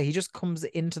 he just comes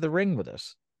into the ring with it.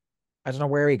 I don't know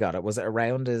where he got it. Was it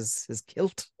around his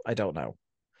kilt? I don't know.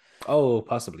 Oh,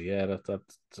 possibly. Yeah,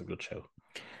 that's a good show.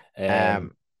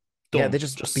 Um, yeah, they Dumb.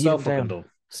 just Just beat so him fucking down. dumb.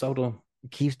 So dumb.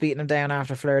 Keeps beating him down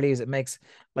after Flair leaves. It makes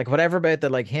like whatever about the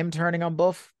like him turning on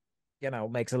Buff,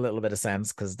 makes a little bit of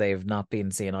sense because they've not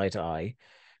been seeing eye to eye.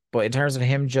 But in terms of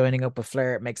him joining up with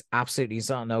Flair, it makes absolutely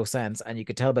no sense. And you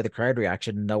could tell by the crowd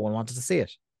reaction, no one wanted to see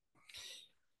it.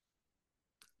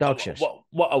 Dog shit.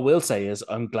 What I will say is,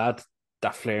 I'm glad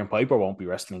that Flair and Piper won't be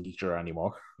wrestling each other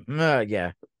anymore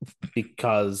Yeah.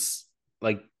 because,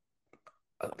 like,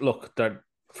 look, they're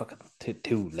fucking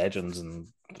two legends and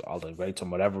all the greats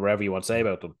and whatever you want to say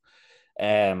about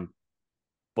them.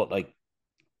 But like,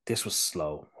 this was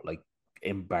slow, like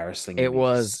embarrassingly It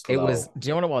was, slow. do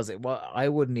you know what it was? I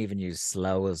wouldn't even use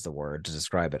slow as the word to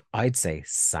describe it. I'd say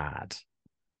sad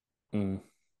Mm.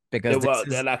 Yeah, because this well,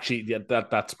 is, and actually, yeah,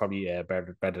 that's probably a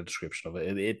better description of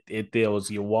it. It deals.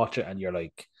 You watch it and you're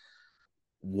like,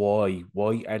 why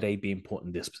are they being put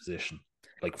in this position?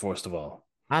 Like, first of all,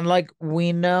 and like,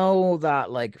 we know that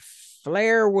like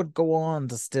Flair would go on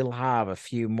to still have a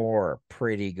few more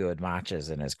pretty good matches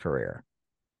in his career.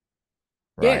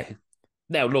 Right. yeah.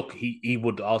 Now, look, he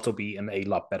would also be in a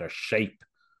lot better shape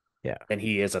Yeah. than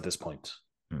he is at this point.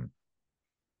 Hmm.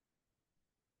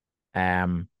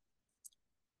 Um,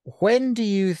 when do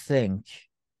you think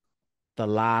the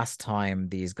last time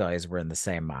these guys were in the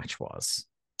same match was?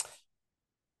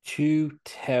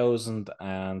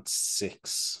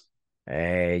 2006.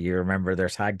 Hey, you remember their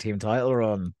tag team title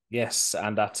run? Yes,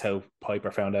 and that's how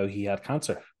Piper found out he had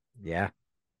cancer. Yeah.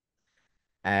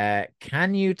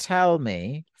 Can you tell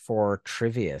me, for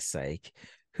trivia's sake,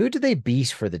 who did they beat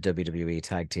for the WWE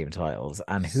tag team titles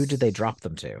and who did they drop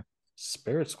them to?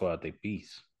 Spirit Squad they beat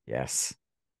Yes.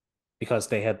 because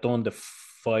they had done the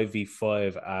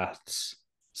 5v5 at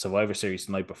Survivor Series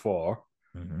the night before,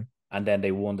 Mm-hmm. and then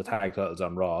they won the tag titles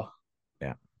on Raw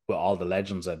Yeah. with all the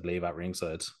legends, I believe, at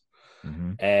ringside.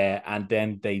 Mm-hmm. And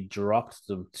then they dropped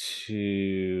them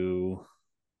to.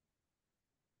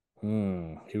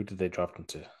 Who did they drop them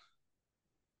to?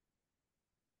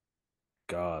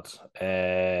 God.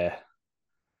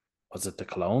 Was it the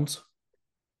Clones?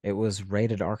 It was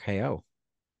rated RKO.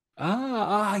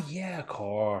 Yeah, of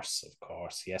course.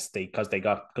 Yes, because they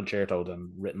got concertoed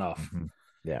and written off. Mm-hmm.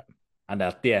 Yeah. And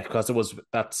because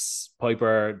that's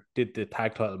Piper did the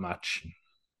tag title match,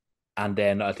 and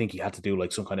then I think he had to do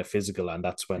like some kind of physical, and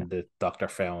that's Yeah. when the doctor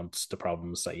found the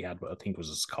problems that he had. But I think it was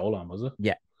his colon, was it?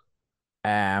 Yeah.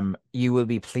 You will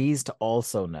be pleased to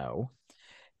also know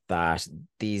that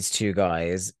these two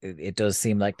guys, it does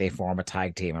seem like they form a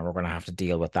tag team, and we're going to have to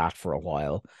deal with that for a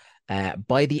while.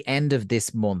 By the end of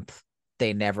this month,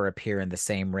 they never appear in the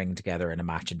same ring together in a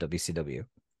match in WCW.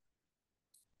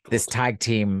 This Good. tag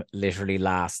team literally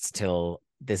lasts till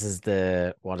this is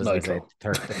the what is it? I say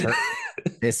Nitro.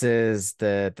 this is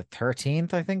the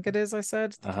 13th, I think it is. I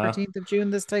said the Uh-huh. 13th of June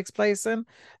this takes place in.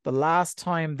 The last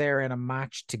time they're in a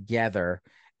match together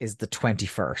is the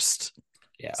 21st.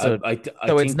 Yeah, So I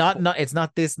so it's think not it's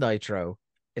not this Nitro.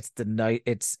 it's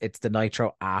the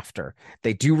Nitro after.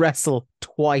 They do wrestle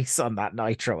twice on that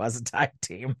Nitro as a tag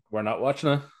team. We're not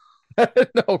watching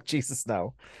No, Jesus,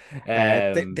 no.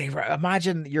 it. They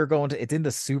imagine you're going to it's in the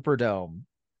Superdome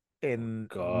in New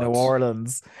God,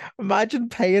 Orleans. Imagine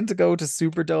paying to go to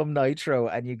Superdome Nitro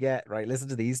and you get right. Listen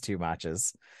to these two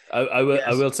matches. I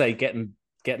Yes. will say getting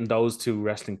those two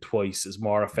wrestling twice is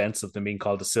more offensive than being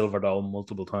called the Silver Dome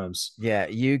multiple times. Yeah,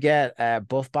 you get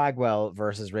Buff Bagwell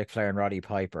versus Ric Flair and Roddy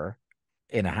Piper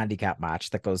in a handicap match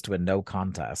that goes to a no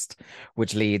contest,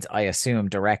 which leads, I assume,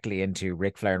 directly into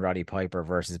Ric Flair and Roddy Piper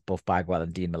versus Buff Bagwell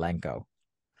and Dean Malenko.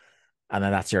 And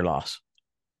then that's your lot.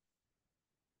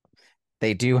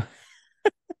 They do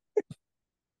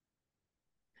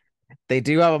they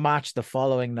do have a match the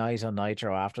following night on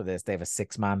Nitro after this. They have a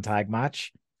six-man tag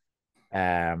match.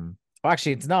 Well,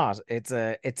 actually, it's not. It's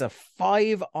a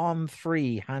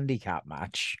 5-on-3 handicap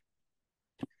match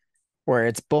where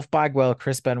it's Buff Bagwell,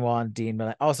 Chris Benoit, and Dean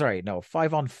Malenko. Oh, sorry, no,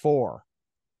 5-on-4.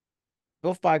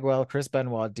 Buff Bagwell, Chris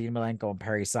Benoit, Dean Malenko, and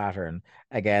Perry Saturn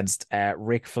against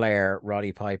Ric Flair,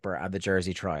 Roddy Piper, and the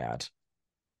Jersey Triad.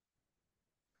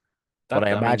 But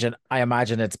That I mean I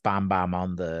imagine it's Bam Bam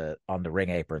on the ring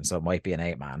apron, so it might be an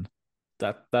 8-man.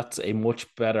 that's a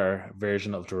much better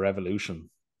version of the Revolution.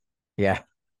 Yeah.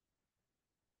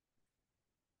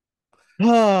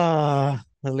 At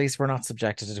least we're not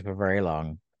subjected to it for very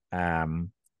long.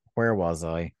 Where was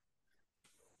I?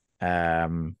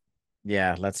 Um,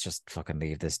 yeah, let's just fucking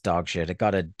leave this dog shit. It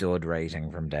got a dud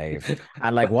rating from Dave.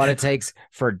 And like what it takes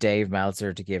for Dave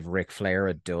Meltzer to give Ric Flair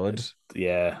a dud.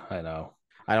 Yeah, I know.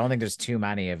 I don't think there's too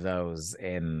many of those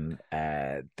in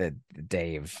the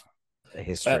Dave Uh,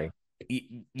 history.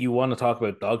 you want to talk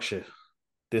about dog shit?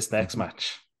 This next Mhm.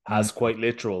 match has Mhm. quite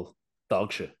literal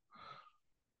dog shit.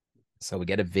 So we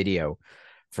get a video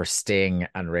for Sting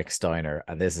and Rick Steiner,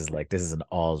 and this is an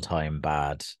all-time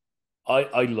bad.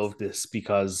 I love this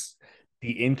because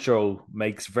the intro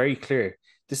makes very clear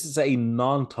this is a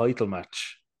non-title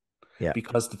match Yeah.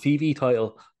 because the TV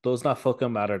title does not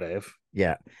fucking matter, Dave.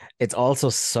 Yeah. It's also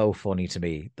so funny to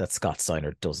me that Scott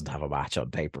Steiner doesn't have a match on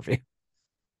pay-per-view.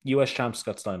 US champ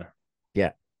Scott Steiner.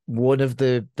 Yeah. One of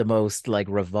the most like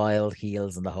reviled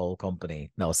heels in the whole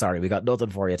company. No, sorry, we got nothing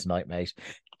for you tonight, mate.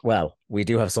 Well, we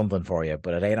do have something for you,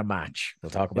 but it ain't a match.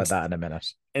 We'll talk about that in a minute.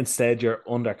 Instead, your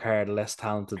undercard, less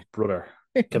talented brother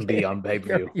can be on pay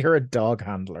per view. You're a dog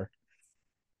handler.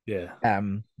 Yeah.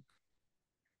 Um,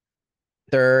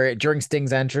 There during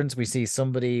Sting's entrance, we see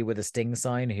somebody with a Sting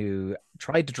sign who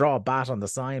tried to draw a bat on the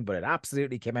sign, but it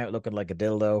absolutely came out looking like a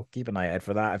dildo. Keep an eye out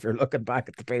for that if you're looking back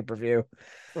at the pay-per-view.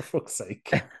 For fuck's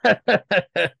sake.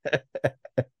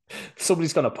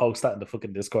 Somebody's going to post that in the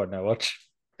fucking Discord now. Watch.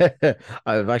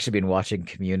 I've actually been watching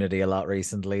Community a lot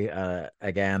recently,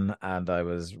 again, and I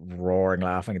was roaring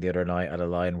laughing the other night at a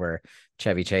line where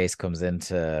Chevy Chase comes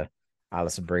into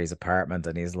Alison Brie's apartment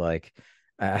and he's like,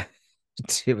 uh,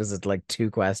 it was like two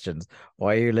questions.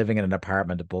 Why are you living in an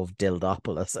apartment above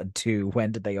Dildopolis? And two,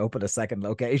 when did they open a second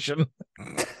location?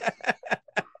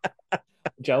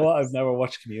 Do you know what? I've never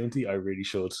watched Community. I really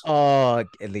should. Oh,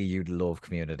 Lee, you'd love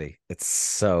Community. It's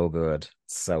so good.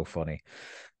 It's so funny.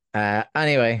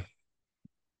 Anyway,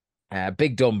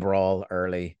 big dumb brawl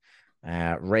early,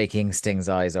 raking Sting's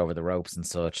eyes over the ropes and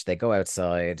such. They go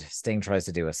outside. Sting tries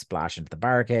to do a splash into the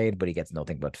barricade, but he gets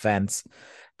nothing but fence.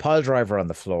 Pile driver on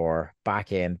the floor,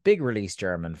 back in. Big release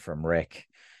German from Rick.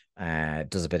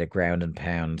 Does a bit of ground and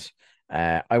pound.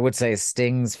 I would say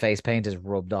Sting's face paint is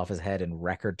rubbed off his head in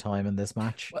record time in this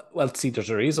match Well, see, there's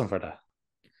a reason for that.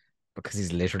 because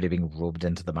he's literally being rubbed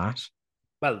into the mat.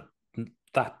 Well,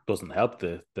 that doesn't help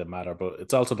the matter, but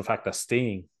it's also the fact that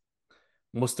Sting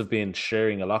must have been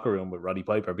sharing a locker room with Roddy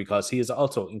Piper because he is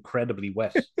also incredibly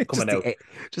wet just coming out.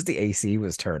 just the AC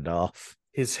was turned off.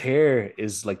 His hair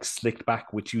is like slicked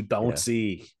back, which you don't Yeah,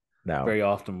 see no. very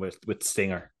often with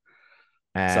Stinger.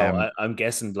 So Um, I'm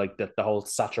guessing like that the whole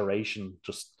saturation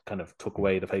just kind of took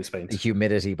away the face the paint.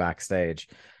 humidity backstage.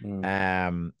 Mm.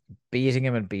 Um, beating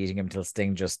him and beating him till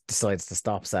Sting just decides to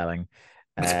stop selling.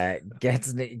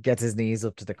 Gets his knees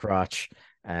up to the crotch.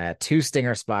 Two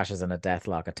Stinger splashes and a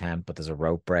deathlock attempt, but there's a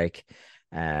rope break.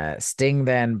 Sting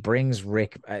then brings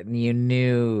Rick. You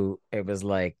knew it was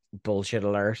like bullshit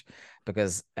alert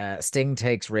because Sting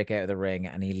takes Rick out of the ring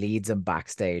and he leads him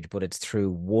backstage, but it's through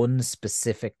one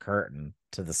specific curtain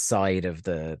to the side of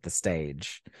the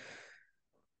stage.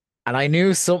 And I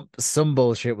knew some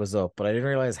bullshit was up, but I didn't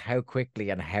realize how quickly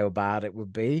and how bad it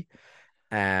would be.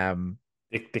 Um,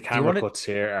 The do you camera want to cuts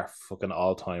here are fucking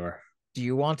all timer. do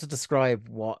you want to describe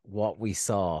what we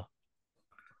saw?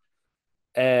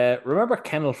 Remember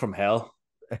Kennel from Hell?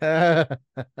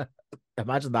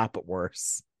 Imagine that, but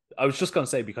worse. I was just gonna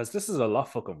say because this is a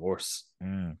lot fucking worse.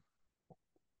 Mm.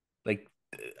 Like,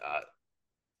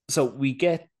 so we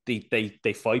get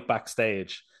they fight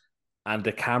backstage, and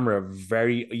the camera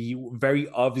you very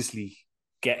obviously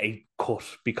get a cut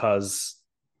because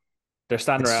they're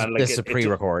standing around like This is a it just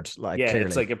pre-record, like yeah,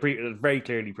 it's clearly. like very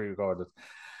clearly pre-recorded,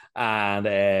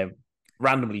 and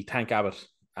randomly Tank Abbott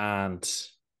and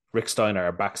Rick Steiner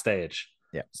are backstage.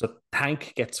 Yeah, So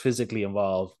Tank gets physically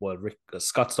involved while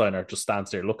Scott Steiner just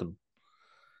stands there looking.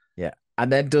 yeah,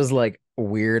 and then does like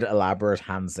weird, elaborate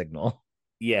hand signal.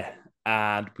 Yeah,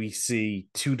 and we see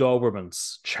two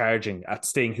Dobermans charging at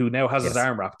Sting, who now has his Yes.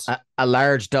 arm wrapped. A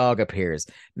large dog appears.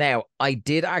 Now, I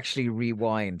did actually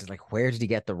rewind, like, where did he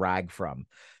get the rag from?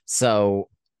 So,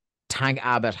 Tank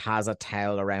Abbott has a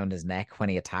towel around his neck when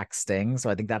he attacks Sting. So,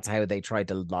 I think that's how they tried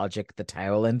to logic the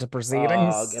towel into Oh, get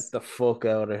proceedings. the fuck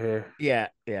out of here! Yeah,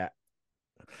 yeah,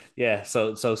 Yeah,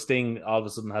 so Sting all of a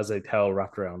sudden has a towel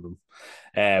wrapped around him,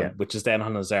 yeah. which is then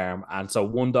on his arm, and so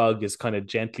one dog is kind of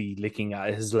gently licking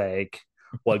at his leg,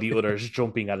 while the other is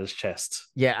jumping at his chest.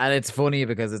 Yeah, and it's funny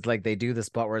because it's like they do the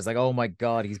spot where it's like, oh my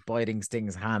God, he's biting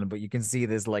Sting's hand, but you can see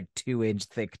this like 2 inch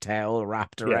thick towel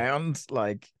wrapped Yeah, around.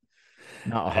 Like,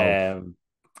 not a hope. um,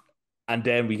 and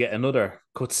then we get another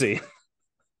cutscene.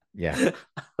 Yeah.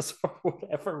 As for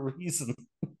whatever reason,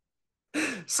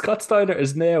 Scott Steiner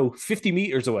is now 50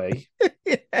 meters away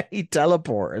Yeah, he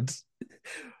teleported.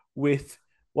 with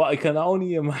what I can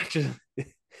only imagine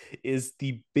is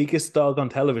the biggest dog on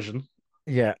television,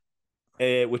 Yeah.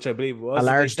 which I believe A was the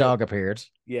large case. That dog appeared.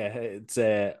 yeah, it's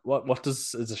what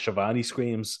does is a Shivani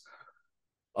screams?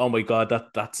 Oh my god,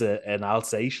 that's an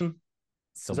Alsatian.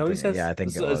 Is that what he Something. Yeah, says? I think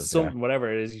it It's was. Yeah. something,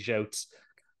 whatever it is, he shouts,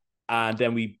 and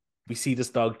then we see this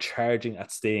dog charging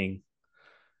at Sting,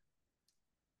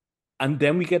 and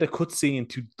then we get a cutscene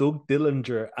to Doug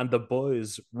Dillinger and the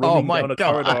boys Oh running my down a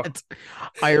corridor. God.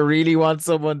 I really want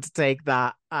someone to take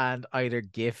that and either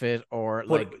GIF it or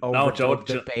like But no, overdub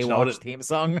the do you know what Baywatch theme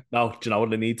song. no, do you know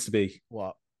what it needs to be?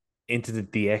 What? Into the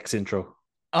DX intro.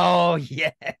 Oh,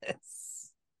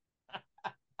 yes.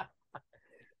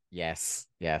 Yes.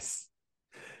 Yes.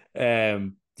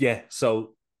 Yeah,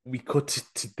 so we cut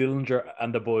to Dillinger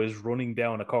and the boys running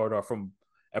down a corridor from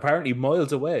apparently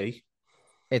miles away.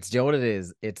 It's, you know what it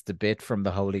is? It's the bit from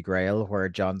the Holy Grail where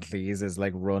John Cleese is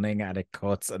like running and it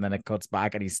cuts and then it cuts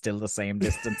back and he's still the same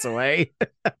distance away.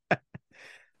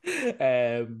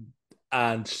 Um,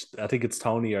 and I think it's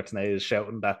Tony or Tanay is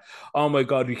shouting that, "Oh my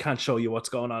god, we can't show you what's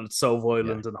going on. It's so Yeah.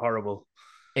 violent and horrible."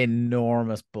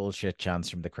 Enormous bullshit chants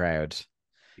from the crowd.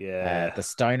 Yeah, The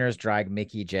Steiners drag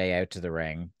Mickey J out to the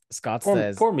ring.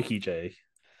 poor Mickey J.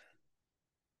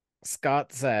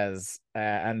 Scott says,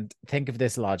 and think of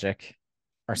this logic.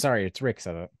 Or sorry, it's Rick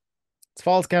said it. It's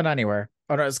falls count anywhere.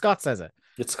 Oh no, Scott says it.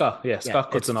 It's Scott. Yeah, Yeah, Scott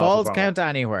cuts it's an awful falls promo. count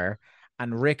anywhere,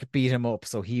 and Rick beat him up,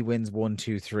 so he wins 1,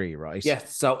 2, 3, right? Yeah,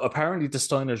 so apparently the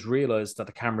Steiners realized that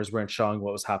the cameras weren't showing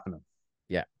what was happening.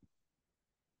 Yeah.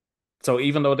 So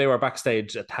even though they were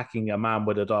backstage attacking a man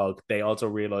with a dog, they also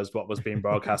realized what was being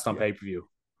broadcast on Yeah. pay per view.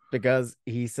 Because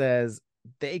he says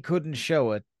they couldn't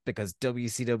show it because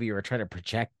WCW were trying to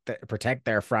protect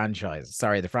their franchise.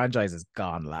 Sorry, the franchise is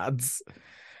gone, lads.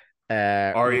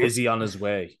 Or is he on his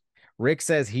way? Rick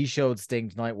says he showed Sting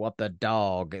tonight what the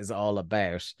dog is all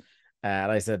about.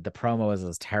 And I said the promo is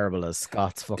as terrible as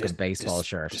Scott's fucking baseball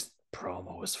shirt. This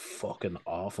promo was fucking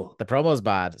awful. The promo is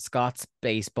bad. Scott's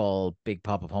baseball big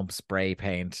pop of hump spray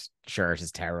paint shirt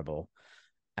is terrible.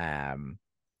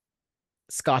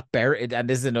 Scott buried, and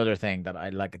this is another thing that I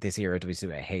like this era of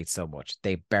WCW I hate so much.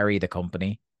 They bury the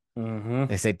company. Mm-hmm.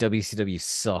 They say WCW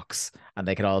sucks, and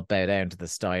they can all bow down to the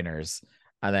Steiners.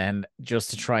 And then just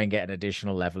to try and get an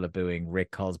additional level of booing, Rick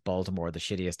calls Baltimore the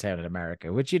shittiest town in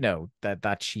America, which you know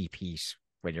that cheap heat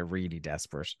when you're really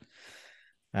desperate.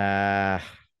 Yeah.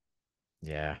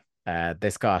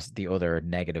 This got the other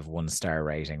 -1 star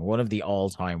rating. One of the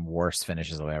all-time worst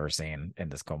finishes I've ever seen in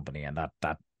this company, and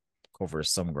that covers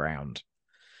some ground.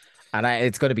 And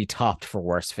it's going to be topped for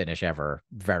worst finish ever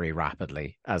very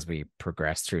rapidly as we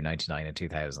progress through 99 and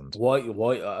 2000.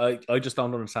 Why? I just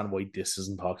don't understand why this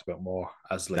isn't talked about more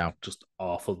as like No. just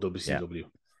awful WCW.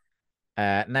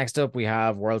 Next up, we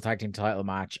have World Tag Team title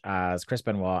match as Chris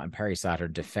Benoit and Perry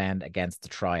Saturn defend against the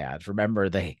Triad. Remember,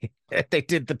 they they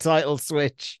did the title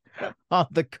switch on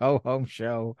the go-home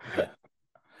show. Yeah.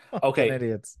 Okay.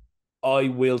 Idiots. I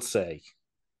will say,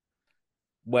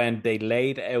 when they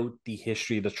laid out the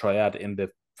history of the Triad in the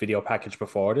video package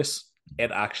before this, it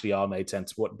actually all made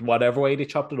sense. Whatever way they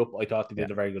chopped it up, I thought they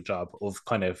did a very good job of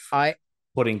kind of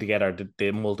putting together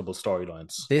the multiple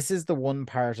storylines. This is the one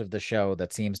part of the show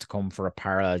that seems to come for a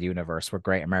parallel universe where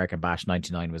Great American Bash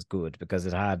 99 was good because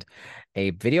it had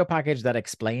a video package that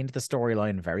explained the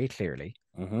storyline very clearly.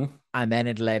 Mm-hmm. And then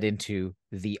it led into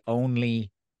the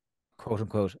only quote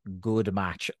unquote good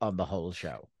match on the whole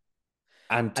show.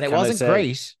 And And it can I wasn't say,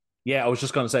 great. yeah, I was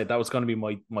just going to say that was going to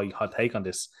be my hot take on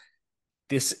this.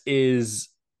 This is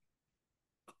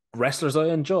wrestlers I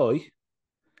enjoy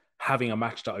having a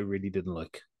match that I really didn't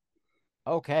like.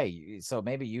 Okay, so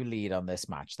maybe you lead on this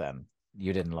match then.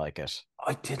 You didn't like it.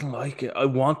 I didn't like it. I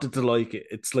wanted to like it.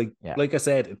 It's Yeah. like I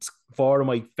said, it's four of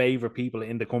my favorite people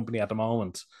in the company at the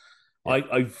moment. Yeah.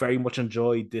 I very much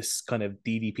enjoyed this kind of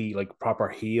DDP, like proper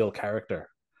heel character.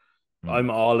 Hmm. I'm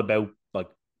all about like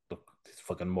the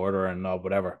fucking murderer and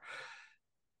whatever.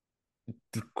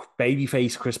 The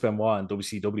babyface Chris Benoit in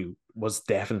WCW was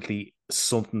definitely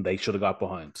something they should have got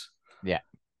behind. Yeah.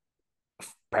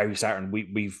 Perry Saturn,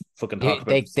 we've fucking talked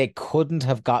about They couldn't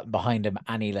have gotten behind him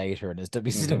any later in his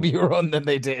WCW mm-hmm. run than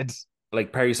they did.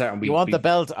 Like Perry Saturn. You want the We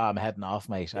belt? I'm heading off,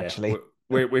 mate. yeah, Actually,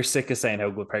 we're sick of saying how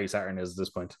good Perry Saturn is at this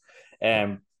point.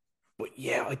 yeah. But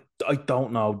yeah, I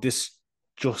don't know. This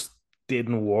just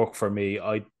didn't work for me.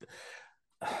 I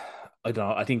don't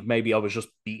know. I think maybe I was just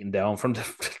beaten down from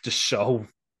the show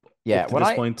Yeah, up to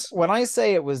this point. when I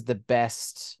say it was the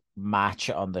best match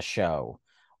on the show,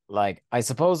 like I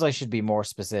suppose I should be more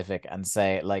specific and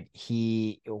say like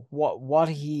what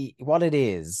it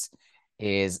is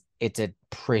it's a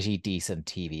pretty decent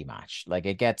TV match. Like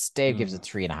it gets Dave gives it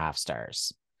 3.5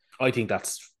 stars. I think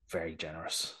that's very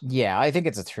generous. Yeah, I think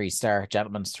it's a 3 star,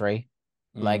 gentleman's three.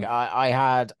 Like Mm. I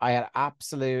had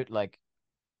absolute like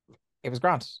it was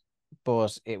grand,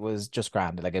 but it was just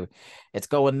grand. Like it's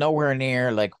going nowhere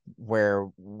near like where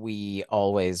we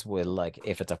always will like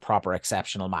if it's a proper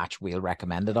exceptional match, we'll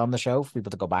recommend it on the show for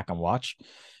people to go back and watch.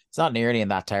 It's not nearly in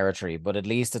that territory, but at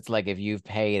least it's like if you've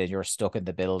paid and you're stuck in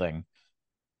the building,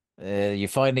 you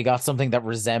finally got something that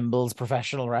resembles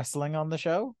professional wrestling on the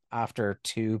show after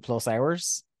 2+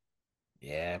 hours.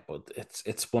 Yeah, but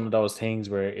it's one of those things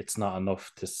where it's not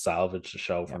enough to salvage the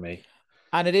show Yeah. for me.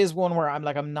 And it is one where I'm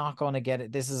like, I'm not going to get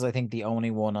it. This is, I think, the only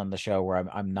one on the show where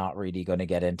I'm not really going to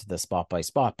get into the spot by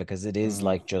spot because it is Mm.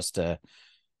 like just a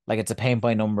like it's a paint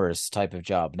by numbers type of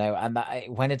job now. And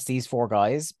when it's these four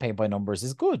guys, paint by numbers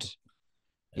is good,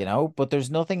 you Yeah. know. But there's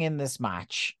nothing in this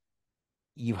match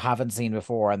you haven't seen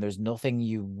before, and there's nothing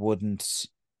you wouldn't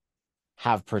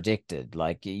have predicted.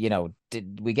 Like you know,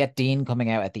 did we get Dean coming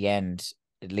out at the end,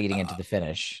 leading into the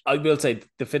finish? I will say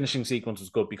the finishing sequence was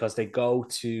good because they go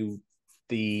to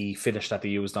the finish that they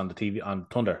used on the TV on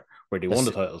Thunder where they won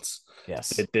This, the titles. yes.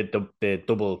 They did the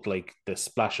double like the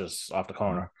splashes off the Mhm.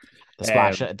 corner.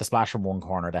 Um, The splash from one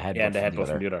corner, the yeah, and headbutt the from the headbutt from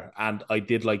other. the other. And I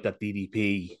did like that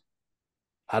DDP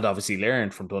had obviously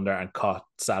learned from Thunder and caught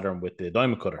Saturn with the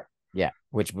diamond cutter. Yeah,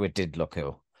 which did look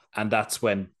cool. And that's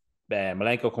when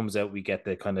Malenko comes out. We get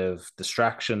the kind of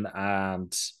distraction,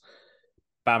 and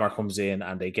Bammer comes in,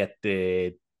 and they get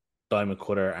the diamond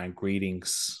cutter and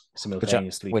greetings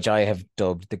simultaneously. Which I have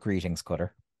dubbed the greetings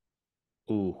cutter.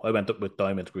 Ooh, I went up with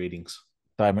diamond greetings.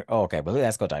 Diamond. Oh, okay, well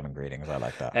let's go diamond greetings. I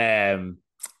like that. Um,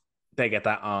 they get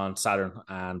that on Saturn,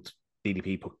 and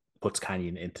DDP puts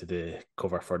Canyon into the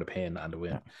cover for the pin and the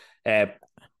win. Yeah.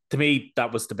 To me,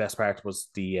 that was the best part. Was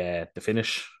the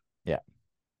finish. Yeah.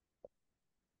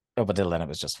 Up until then, it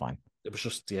was just fine. It was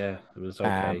just it was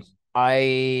okay.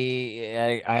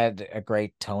 I had a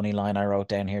great Tony line I wrote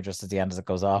down here just at the end as it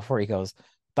goes off, where he goes,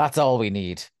 "That's all we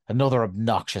need. Another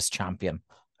obnoxious champion."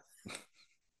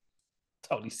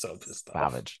 Totally so pissed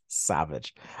off.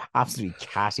 Savage, absolutely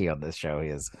catty on this show. He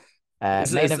is. I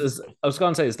was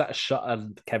going to say, is that a shot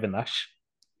at Kevin Nash?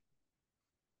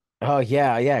 Oh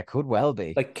yeah, could well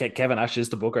be. Like Kevin Nash is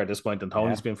the booker at this point, and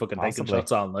Tony's been fucking taking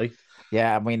shots all night.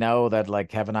 Yeah, and we know that like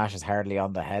Kevin Nash is hardly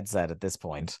on the headset at this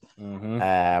point.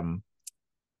 Mm-hmm.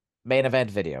 Main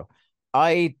event video.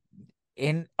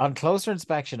 On closer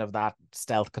inspection of that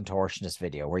stealth contortionist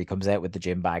video where he comes out with the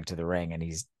gym bag to the ring and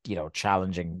he's, you know,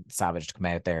 challenging Savage to come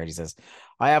out there and he says,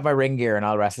 "I have my ring gear and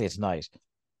I'll wrestle you tonight."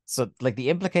 So like the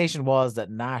implication was that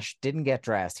Nash didn't get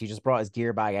dressed. He just brought his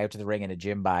gear bag out to the ring in a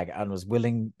gym bag and was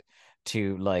willing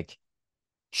to like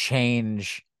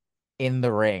change in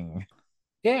the ring.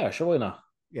 Yeah, sure, why not?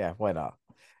 Yeah, why not?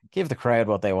 Give the crowd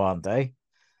what they want, eh?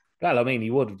 Well, I mean, he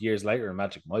would years later in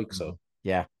Magic Mike, so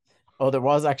yeah. Oh, there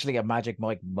was actually a Magic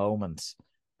Mike moment.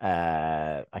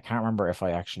 I can't remember if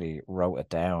I actually wrote it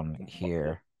down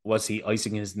here. Was he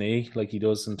icing his knee like he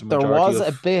does into There was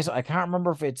a bit. I can't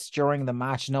remember if it's during the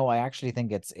match. No, I actually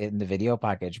think it's in the video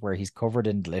package where he's covered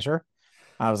in glitter.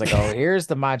 I was like, oh, here's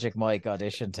the Magic Mike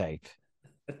audition tape.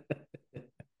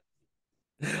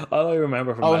 All I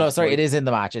remember from Oh no, Magic sorry, it Mike. is in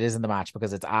the match. It is in the match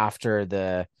because it's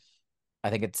after I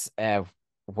think it's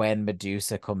when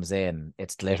Medusa comes in,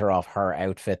 it's glitter off her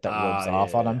outfit that rubs Ah, yeah,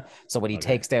 off on him. yeah. So when he Okay.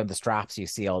 takes down the straps, you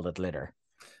see all the glitter.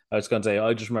 I was going to say,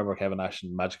 I just remember Kevin Nash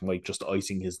and Magic Mike just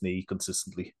icing his knee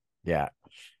consistently. Yeah.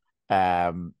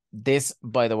 This,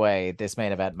 by the way, this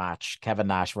main event match, Kevin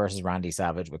Nash versus Randy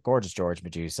Savage with Gorgeous George,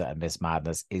 Medusa, and Miss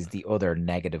Madness, is the other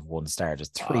 -1 star.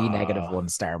 Just three Ah, -1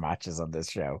 star matches on this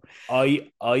show. I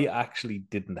actually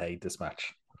didn't hate this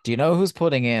match. Do you know who's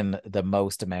putting in the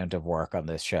most amount of work on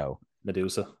this show?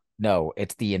 Medusa No,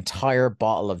 it's the entire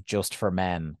bottle of Just for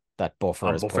Men that Buffer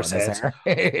on is putting Buffer's his head.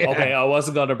 hair. Okay, Yeah. I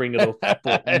wasn't going to bring it up,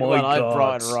 but my Well, I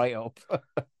brought God, it right up.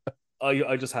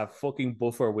 I just have fucking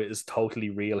Buffer with his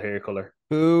totally real hair color.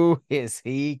 Who is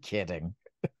he kidding?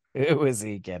 Who is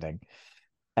he kidding?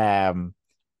 Um,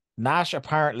 Nash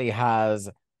apparently has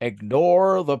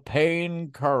ignore the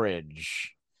pain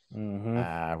courage. Hmm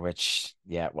Which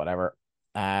yeah, whatever.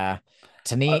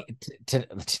 Tani,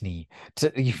 Tani,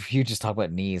 you just talk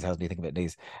about knees, has me think about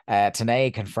knees.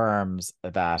 Tanae confirms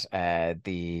that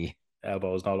the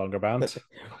Elbow is no longer banned.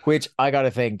 which I gotta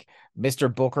think,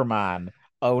 Mr. Bookerman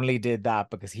only did that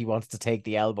because he wants to take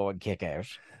the elbow and kick out.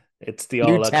 It's the You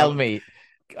all. tell me,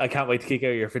 I can't wait to kick out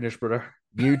your finish, brother.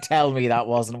 you tell me that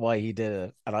wasn't why he did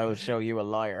it, and I will show you a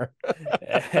liar.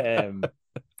 um,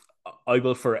 I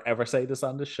will forever say this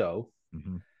on the show.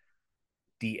 Mhm.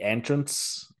 The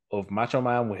entrance of Macho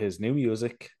Man with his new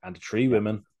music and the three Yeah,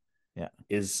 women yeah.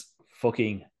 is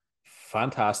fucking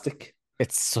fantastic.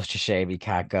 It's such a shame he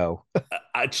can't go.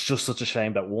 It's just such a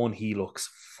shame that one, he looks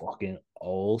fucking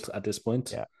old at this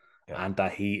point, Yeah, yeah, and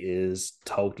that he is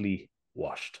totally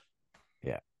washed.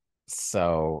 yeah.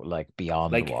 So like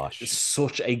beyond Like, washed.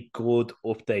 such a good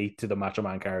update to the Macho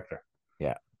Man character.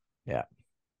 Yeah, yeah,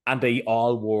 And they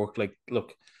all work. Like,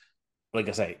 look, like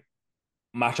I say,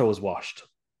 Macho is washed.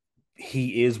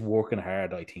 He is working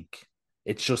hard, I think.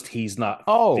 It's just he's not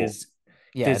oh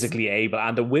yeah, physically able.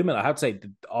 And the women, I have to say,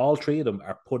 all three of them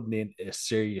are putting in a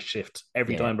serious shift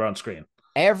every yeah. time they're on screen.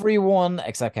 Everyone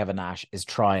except Kevin Nash is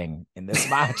trying in this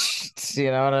match.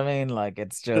 You know what I mean? Like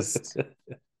it's just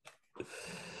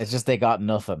they got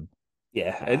nothing.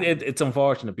 Yeah, Um, it's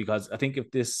unfortunate because I think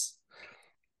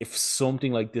if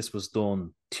something like this was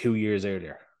done 2 years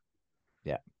earlier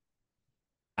yeah,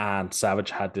 and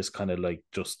Savage had this kind of like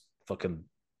just fucking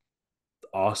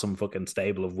awesome fucking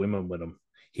stable of women with him,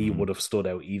 he mhm, would have stood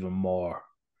out even more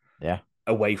yeah.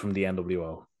 away from the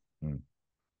NWO. Mm.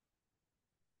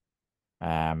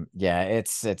 Yeah,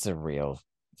 it's a real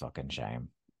fucking shame.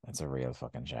 It's a real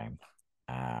fucking shame.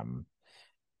 Um,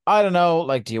 I don't know.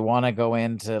 Like, do you want to go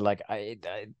into like I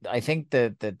think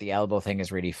that the elbow thing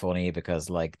is really funny because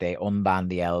like they unbanned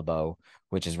the elbow,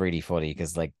 which is really funny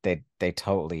because like they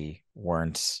totally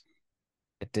weren't.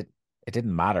 It did it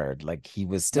didn't matter. Like he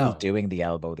was still No, doing the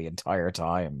elbow the entire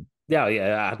time. yeah, it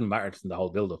hadn't mattered in the whole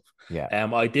build up. Yeah,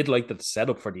 I did like that the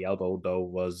setup for the elbow though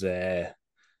was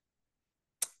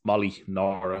Molly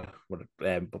Nora with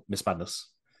Miss Madness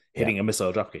yeah, hitting a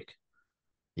missile dropkick,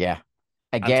 yeah.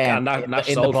 and Again, Nash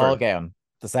in the sold for ball it. gown,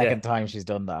 the Yeah, second time she's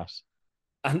done that.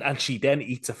 and she then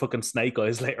eats a fucking snake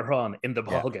eyes later on in the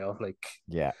Yeah, ball gown. Like,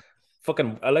 yeah,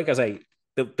 fucking, like I say,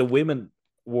 the women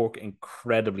work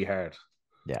incredibly hard.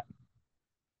 yeah.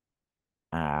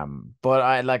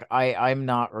 But I'm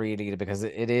not really because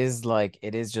it is like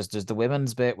it is just there's the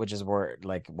women's bit, which is worth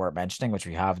mentioning, which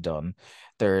we have done.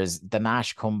 There's the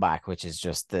Nash comeback, which is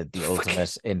just the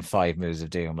ultimate in 5 moves of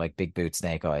doom, like big boot,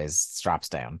 snake eyes, straps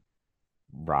down,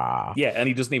 rah. Yeah, and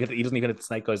he doesn't even hit the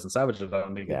snake eyes and savage. I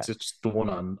don't think Yeah. it's just the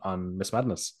one on Miss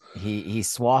Madness. He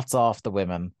swats off the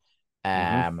women.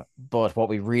 Mm-hmm. But what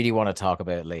we really want to talk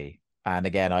about, Lee, and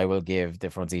again, I will give the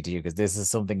front seat to you because this is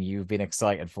something you've been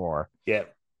excited Yeah,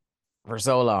 for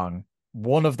so long.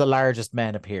 One of the largest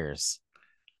men appears.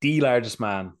 the largest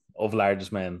man of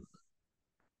largest men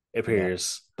Yeah.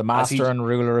 appears The as master and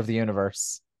ruler of the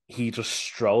universe. he just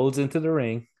strolls into the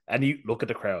ring, and you look at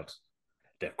the crowd.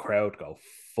 The crowd go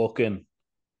fucking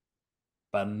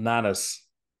bananas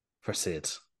for Sid,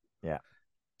 Yeah.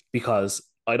 because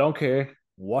I don't care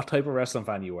what type of wrestling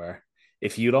fan you are.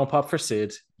 If you don't pop for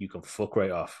Sid, you can fuck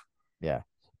right off. Yeah.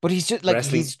 But Wrestling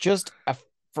he's just a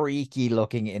freaky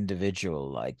looking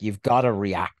individual. Like you've got to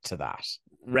react to that.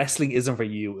 wrestling isn't for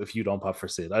you if you don't pop for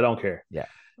Sid. I don't care. Yeah.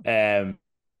 Um,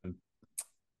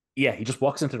 yeah, he just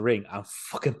walks into the ring and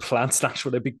fucking plant snatch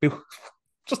with a big boot.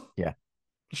 Just Yeah.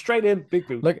 straight in, big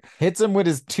boot. Look, hits him with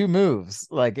his 2 moves.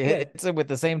 Like Yeah, hits him with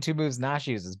the same 2 moves Nash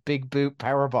uses. Big boot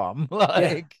power bomb. yeah.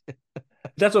 Like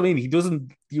That's what I mean. He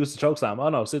doesn't use the choke slam. Oh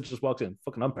no, Sid just walks in.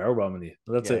 Fucking I'm powerbombing you.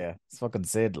 That's Yeah, it. yeah. It's fucking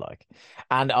Sid like.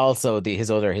 And also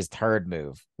his third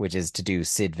move, which is to do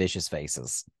Sid vicious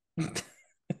faces.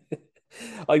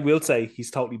 I will say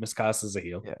he's totally miscast as a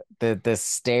heel. Yeah. The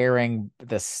staring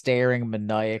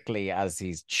maniacally as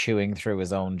he's chewing through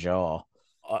his own jaw.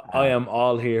 I Uh, am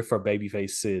all here for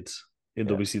babyface Sid in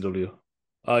yeah. WCW.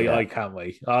 Yeah. I can't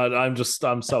wait. I'm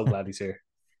so glad he's here.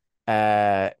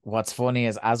 What's funny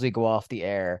is as we go off the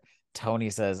air, Tony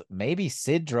says maybe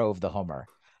Sid drove the Hummer.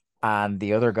 And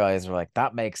the other guys are like,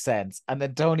 that makes sense. And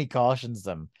then Tony cautions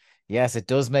them. Yes, it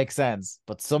does make sense,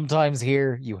 but sometimes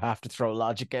here you have to throw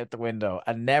logic out the window.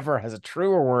 And never has a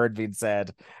truer word been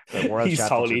said about World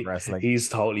Championship Wrestling. He's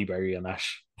totally burying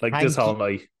Nash. Like this Thank whole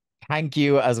you, night. thank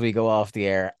you as we go off the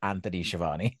air, Anthony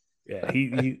Schiavone. Yeah,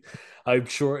 he I'm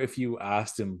sure if you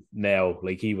asked him now,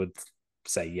 like he would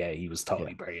say, yeah, he was Yeah.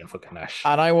 totally burying fucking Nash.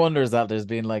 And I wonder is that there's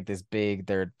been like this big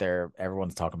they're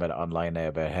everyone's talking about it online now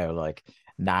about how like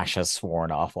Nash has sworn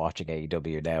off watching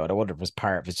AEW now. And I wonder if it's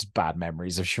part of it's just bad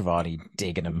memories of Shivani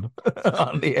digging him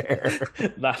on the air.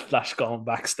 Nash going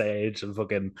backstage and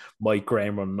fucking Mike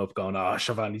Graham running up going, oh,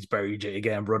 Shivani's buried you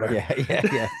again, brother. Yeah,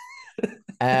 yeah,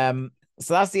 yeah.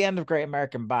 So that's the end of Great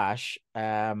American Bash.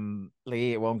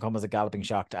 Lee, it won't come as a galloping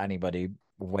shock to anybody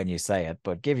when you say it,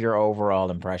 but give your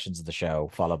overall impressions of the show,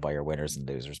 followed by your winners and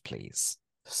losers, please.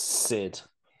 Sid.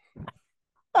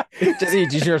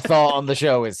 Just your thought on the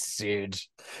show is Sid.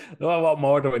 What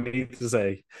more do I need to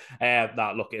say?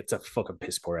 Look, it's a fucking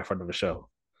piss poor effort of a show.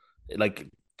 Like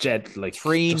Jed, like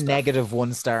Three just negative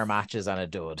 1-star matches and a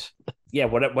dud. yeah,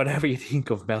 whatever you think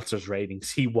of Meltzer's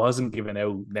ratings, he wasn't giving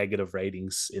out negative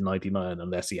ratings in '99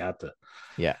 unless he had to.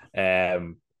 Yeah.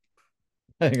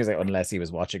 I think it's like unless he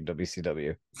was watching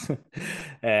WCW.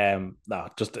 No,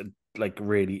 just like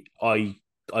really, I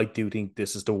do think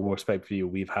this is the worst pay per view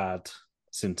we've had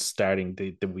since starting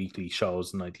the weekly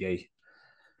shows in '98.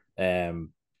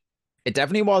 It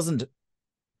definitely wasn't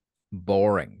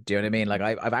boring. Do you know what I mean? Like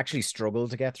I've actually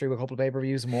struggled to get through a couple of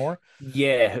pay-per-views more.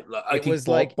 Yeah, I It think was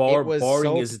like it was boring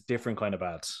so is a different kind of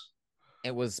bad.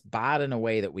 it was bad in a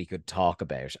way that we could talk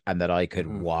about and that I could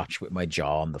Mhm. watch with my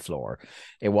jaw on the floor.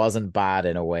 It wasn't bad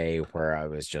in a way where I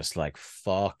was just like,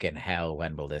 fucking hell,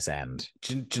 when will this end?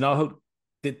 Do you know how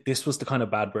this was the kind of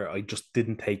bad where I just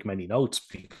didn't take many notes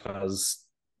because,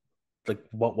 like,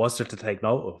 what was there to take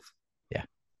note of? Yeah,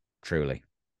 truly.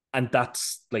 And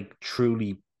that's like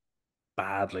truly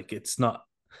bad. Like, it's not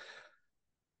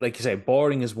like you say,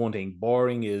 boring is one thing.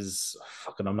 Boring is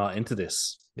fucking. I'm not into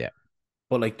this. Yeah.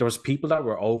 But like, there was people that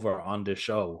were over on this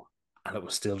show, and it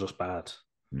was still just bad.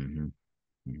 Mm-hmm.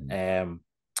 Mm-hmm.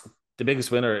 The biggest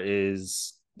winner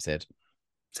is Sid.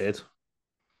 Sid.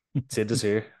 Sid is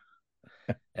here.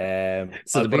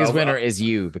 So the biggest winner is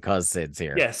you because Sid's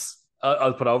here. Yes,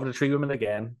 I'll put over the three women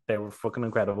again. They were fucking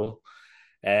incredible.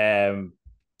 And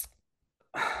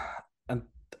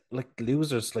like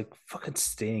losers, like fucking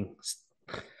Sting.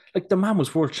 Like the man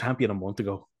was world champion a month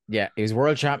ago. Yeah, he was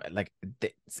world champion. Like,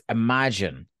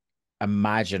 imagine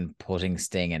putting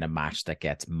Sting in a match that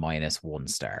gets -1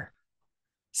 star.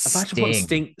 Imagine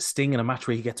putting Sting in a match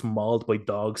where he gets mauled by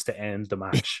dogs to end the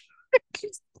match.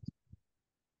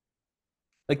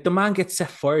 Like the man gets set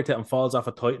fire to it and falls off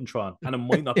a Titantron, and it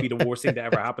might not be the worst thing that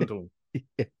ever happened to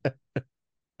him.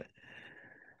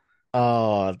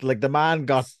 Oh, like the man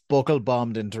got buckle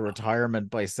bombed into retirement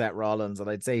by Seth Rollins, and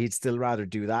I'd say he'd still rather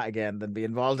do that again than be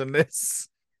involved in this.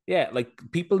 Yeah, like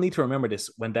people need to remember this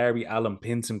when Darby Allin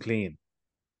pins him clean.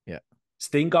 Yeah.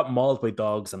 Sting got mauled by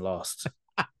dogs and lost.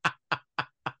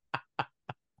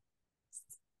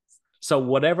 So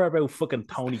whatever about fucking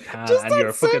Tony Khan just and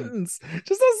your sentence, fucking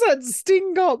just that sentence,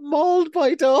 Sting got mauled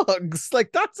by dogs.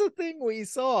 Like that's a thing we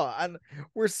saw, and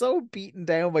we're so beaten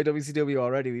down by WCW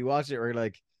already. We watch it, we're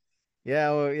like,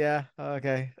 yeah, well, yeah,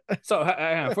 okay. So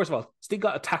first of all, Sting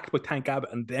got attacked by Tank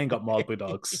Abbott and then got mauled by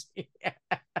dogs. Yeah.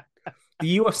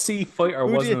 The UFC fighter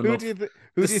wasn't enough.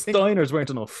 The Steiners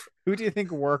weren't enough. Who do you think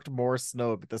worked more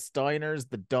snug? The Steiners,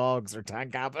 the dogs, or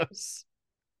Tank Abbott?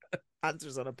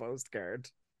 Answers on a postcard.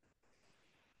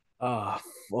 Oh,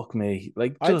 fuck me.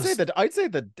 Like I'd say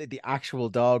that the actual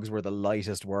dogs were the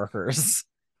lightest workers.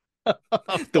 They're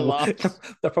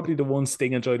probably the ones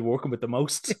Sting enjoyed working with the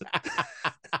most.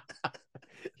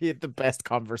 He had the best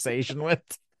conversation with.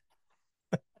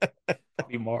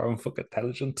 Probably more fucking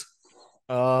intelligent.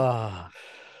 Oh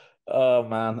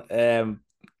man.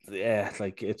 Yeah,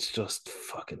 like it's just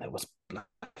fucking it was black.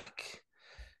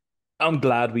 I'm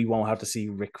glad we won't have to see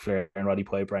Ric Flair and Roddy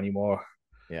Piper anymore.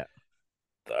 Yeah.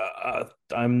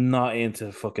 I'm not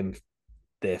into fucking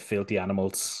the filthy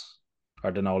animals.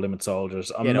 or the No Limit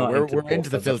Soldiers. I'm You know, not into we're into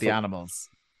Buff the as a filthy animals.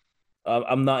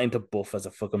 I'm not into Buff as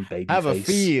a fucking baby Have a face.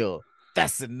 feel.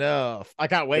 That's enough. I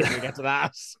can't wait till we get to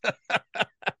that.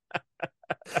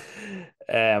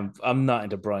 I'm not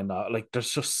into Brian now. Like,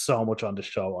 there's just so much on the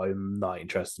show I'm not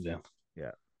interested in.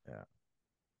 Yeah, yeah.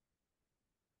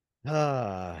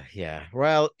 Yeah.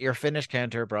 Well, your finish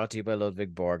counter brought to you by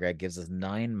Ludwig Borga gives us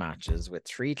 9 matches with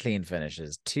 3 clean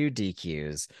finishes, 2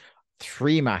 DQs,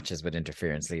 3 matches with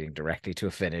interference leading directly to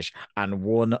a finish, and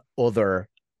 1 other,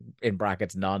 in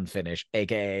brackets, non-finish,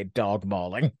 aka dog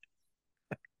mauling.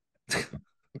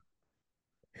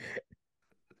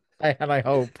 I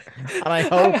hope.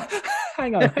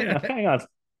 Hang on.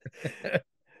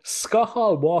 Scott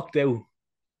Hall walked out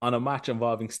on a match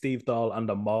involving Steve Dahl and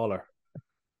the Mauler.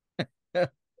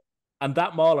 And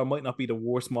that Mauler might not be the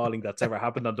worst mauling that's ever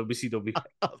happened on WCW.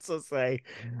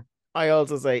 I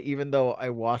also say, even though I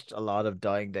watched a lot of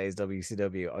Dying Days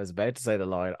WCW, I was about to say the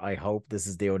line, I hope this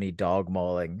is the only dog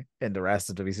mauling in the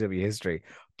rest of WCW history,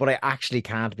 but I actually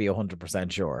can't be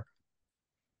 100% sure.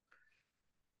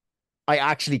 I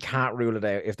actually can't rule it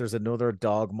out if there's another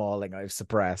dog mauling I've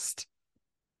suppressed.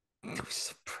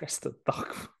 Suppressed the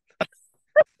dog.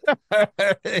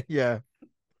 Yeah.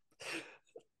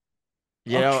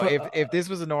 You know, if this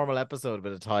was a normal episode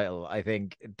with a title, I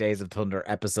think Days of Thunder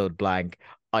episode blank,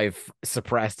 I've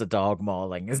suppressed a dog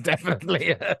mauling is definitely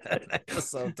an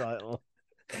episode title.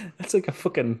 That's like a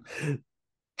fucking. Do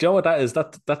you know what that is?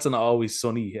 That's an Always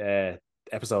Sunny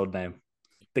episode name.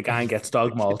 The gang gets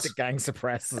dog mauled. The gang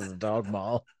suppresses a dog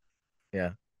maul.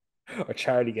 Yeah. Or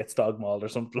Charlie gets dog mauled or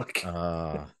something like.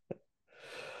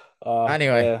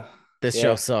 Anyway, this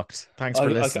show sucked. Thanks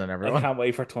for listening, everyone. I can't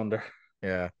wait for Thunder.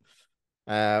 Yeah.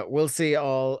 We'll see you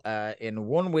all in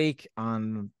 1 week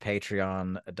on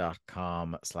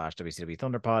patreon.com/WCW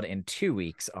Thunderpod, in 2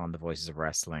 weeks on the Voices of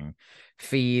Wrestling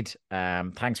feed.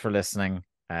 Thanks for listening.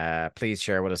 Please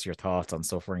share with us your thoughts on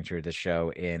suffering through this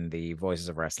show in the Voices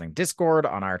of Wrestling Discord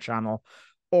on our channel,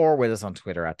 or with us on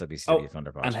Twitter at WCW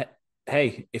Thunderpod. And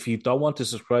hey, if you don't want to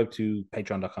subscribe to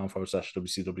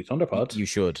patreon.com/WCW Thunderpod, you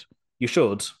should. You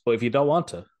should. But if you don't want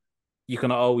to, you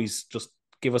can always just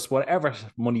give us whatever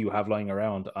money you have lying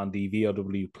around on the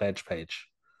VOW pledge page.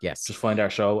 Yes. Just find our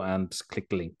show and click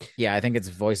the link. Yeah, I think it's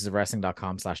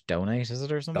voicesofwrestling.com/donate, is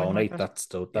it, or something? Donate, like that?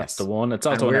 that's the one. It's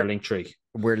also in our link tree.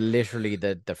 We're literally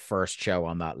the first show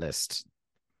on that list.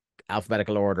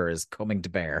 Alphabetical order is coming to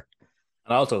bear.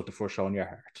 And also the first show in your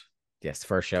heart. Yes,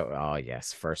 first show. Oh,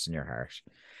 yes, first in your heart.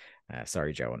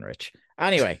 Sorry, Joe and Rich.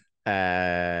 Anyway,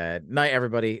 night,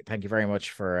 everybody. Thank you very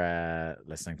much for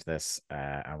listening to this,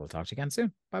 and we'll talk to you again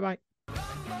soon. Bye-bye.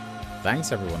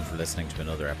 Thanks, everyone, for listening to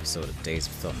another episode of Days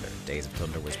of Thunder. Days of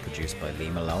Thunder was produced by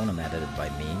Lee Malone and edited by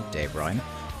me, Dave Ryan. To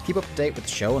keep up to date with the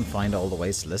show and find all the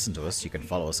ways to listen to us, you can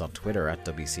follow us on Twitter at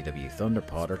WCW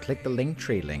Thunderpod, or click the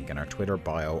Linktree link in our Twitter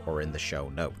bio or in the show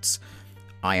notes.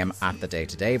 I am at The Day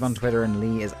to Dave on Twitter, and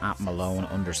Lee is at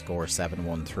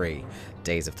Malone_713.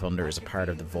 Days of Thunder is a part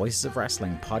of the Voices of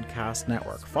Wrestling podcast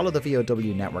network. Follow the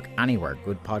VOW network anywhere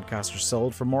good podcasts are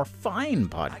sold for more fine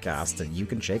podcasts than you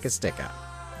can shake a stick at.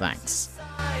 Thanks.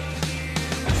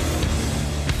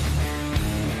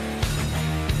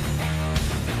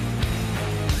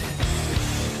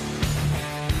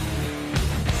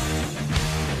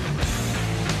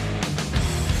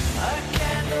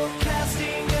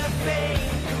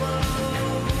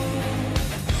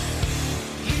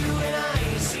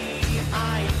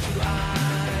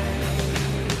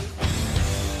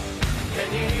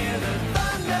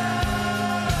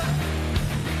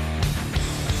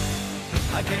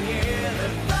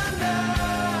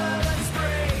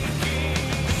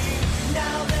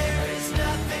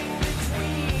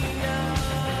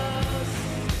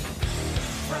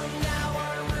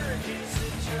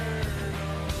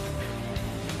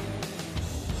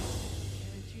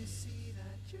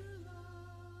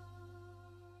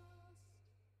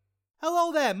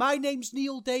 Hello there, my name's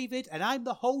Neil David and I'm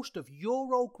the host of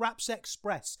Eurograps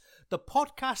Express, the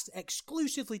podcast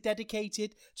exclusively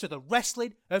dedicated to the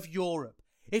wrestling of Europe.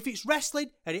 If it's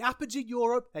wrestling and it happens in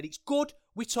Europe and it's good,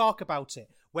 we talk about it.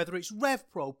 Whether it's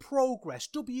RevPro, Progress,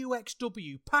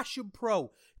 WXW, Passion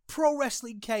Pro, Pro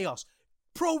Wrestling Chaos,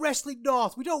 Pro Wrestling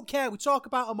North, we don't care, we talk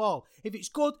about them all. If it's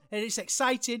good and it's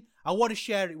exciting, I want to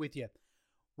share it with you.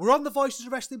 We're on the Voices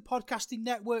of Wrestling Podcasting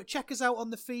Network. Check us out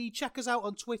on the feed. Check us out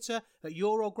on Twitter at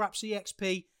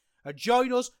EuroGrapsEXP. And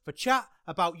join us for chat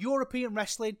about European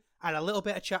wrestling and a little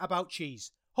bit of chat about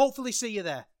cheese. Hopefully see you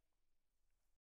there.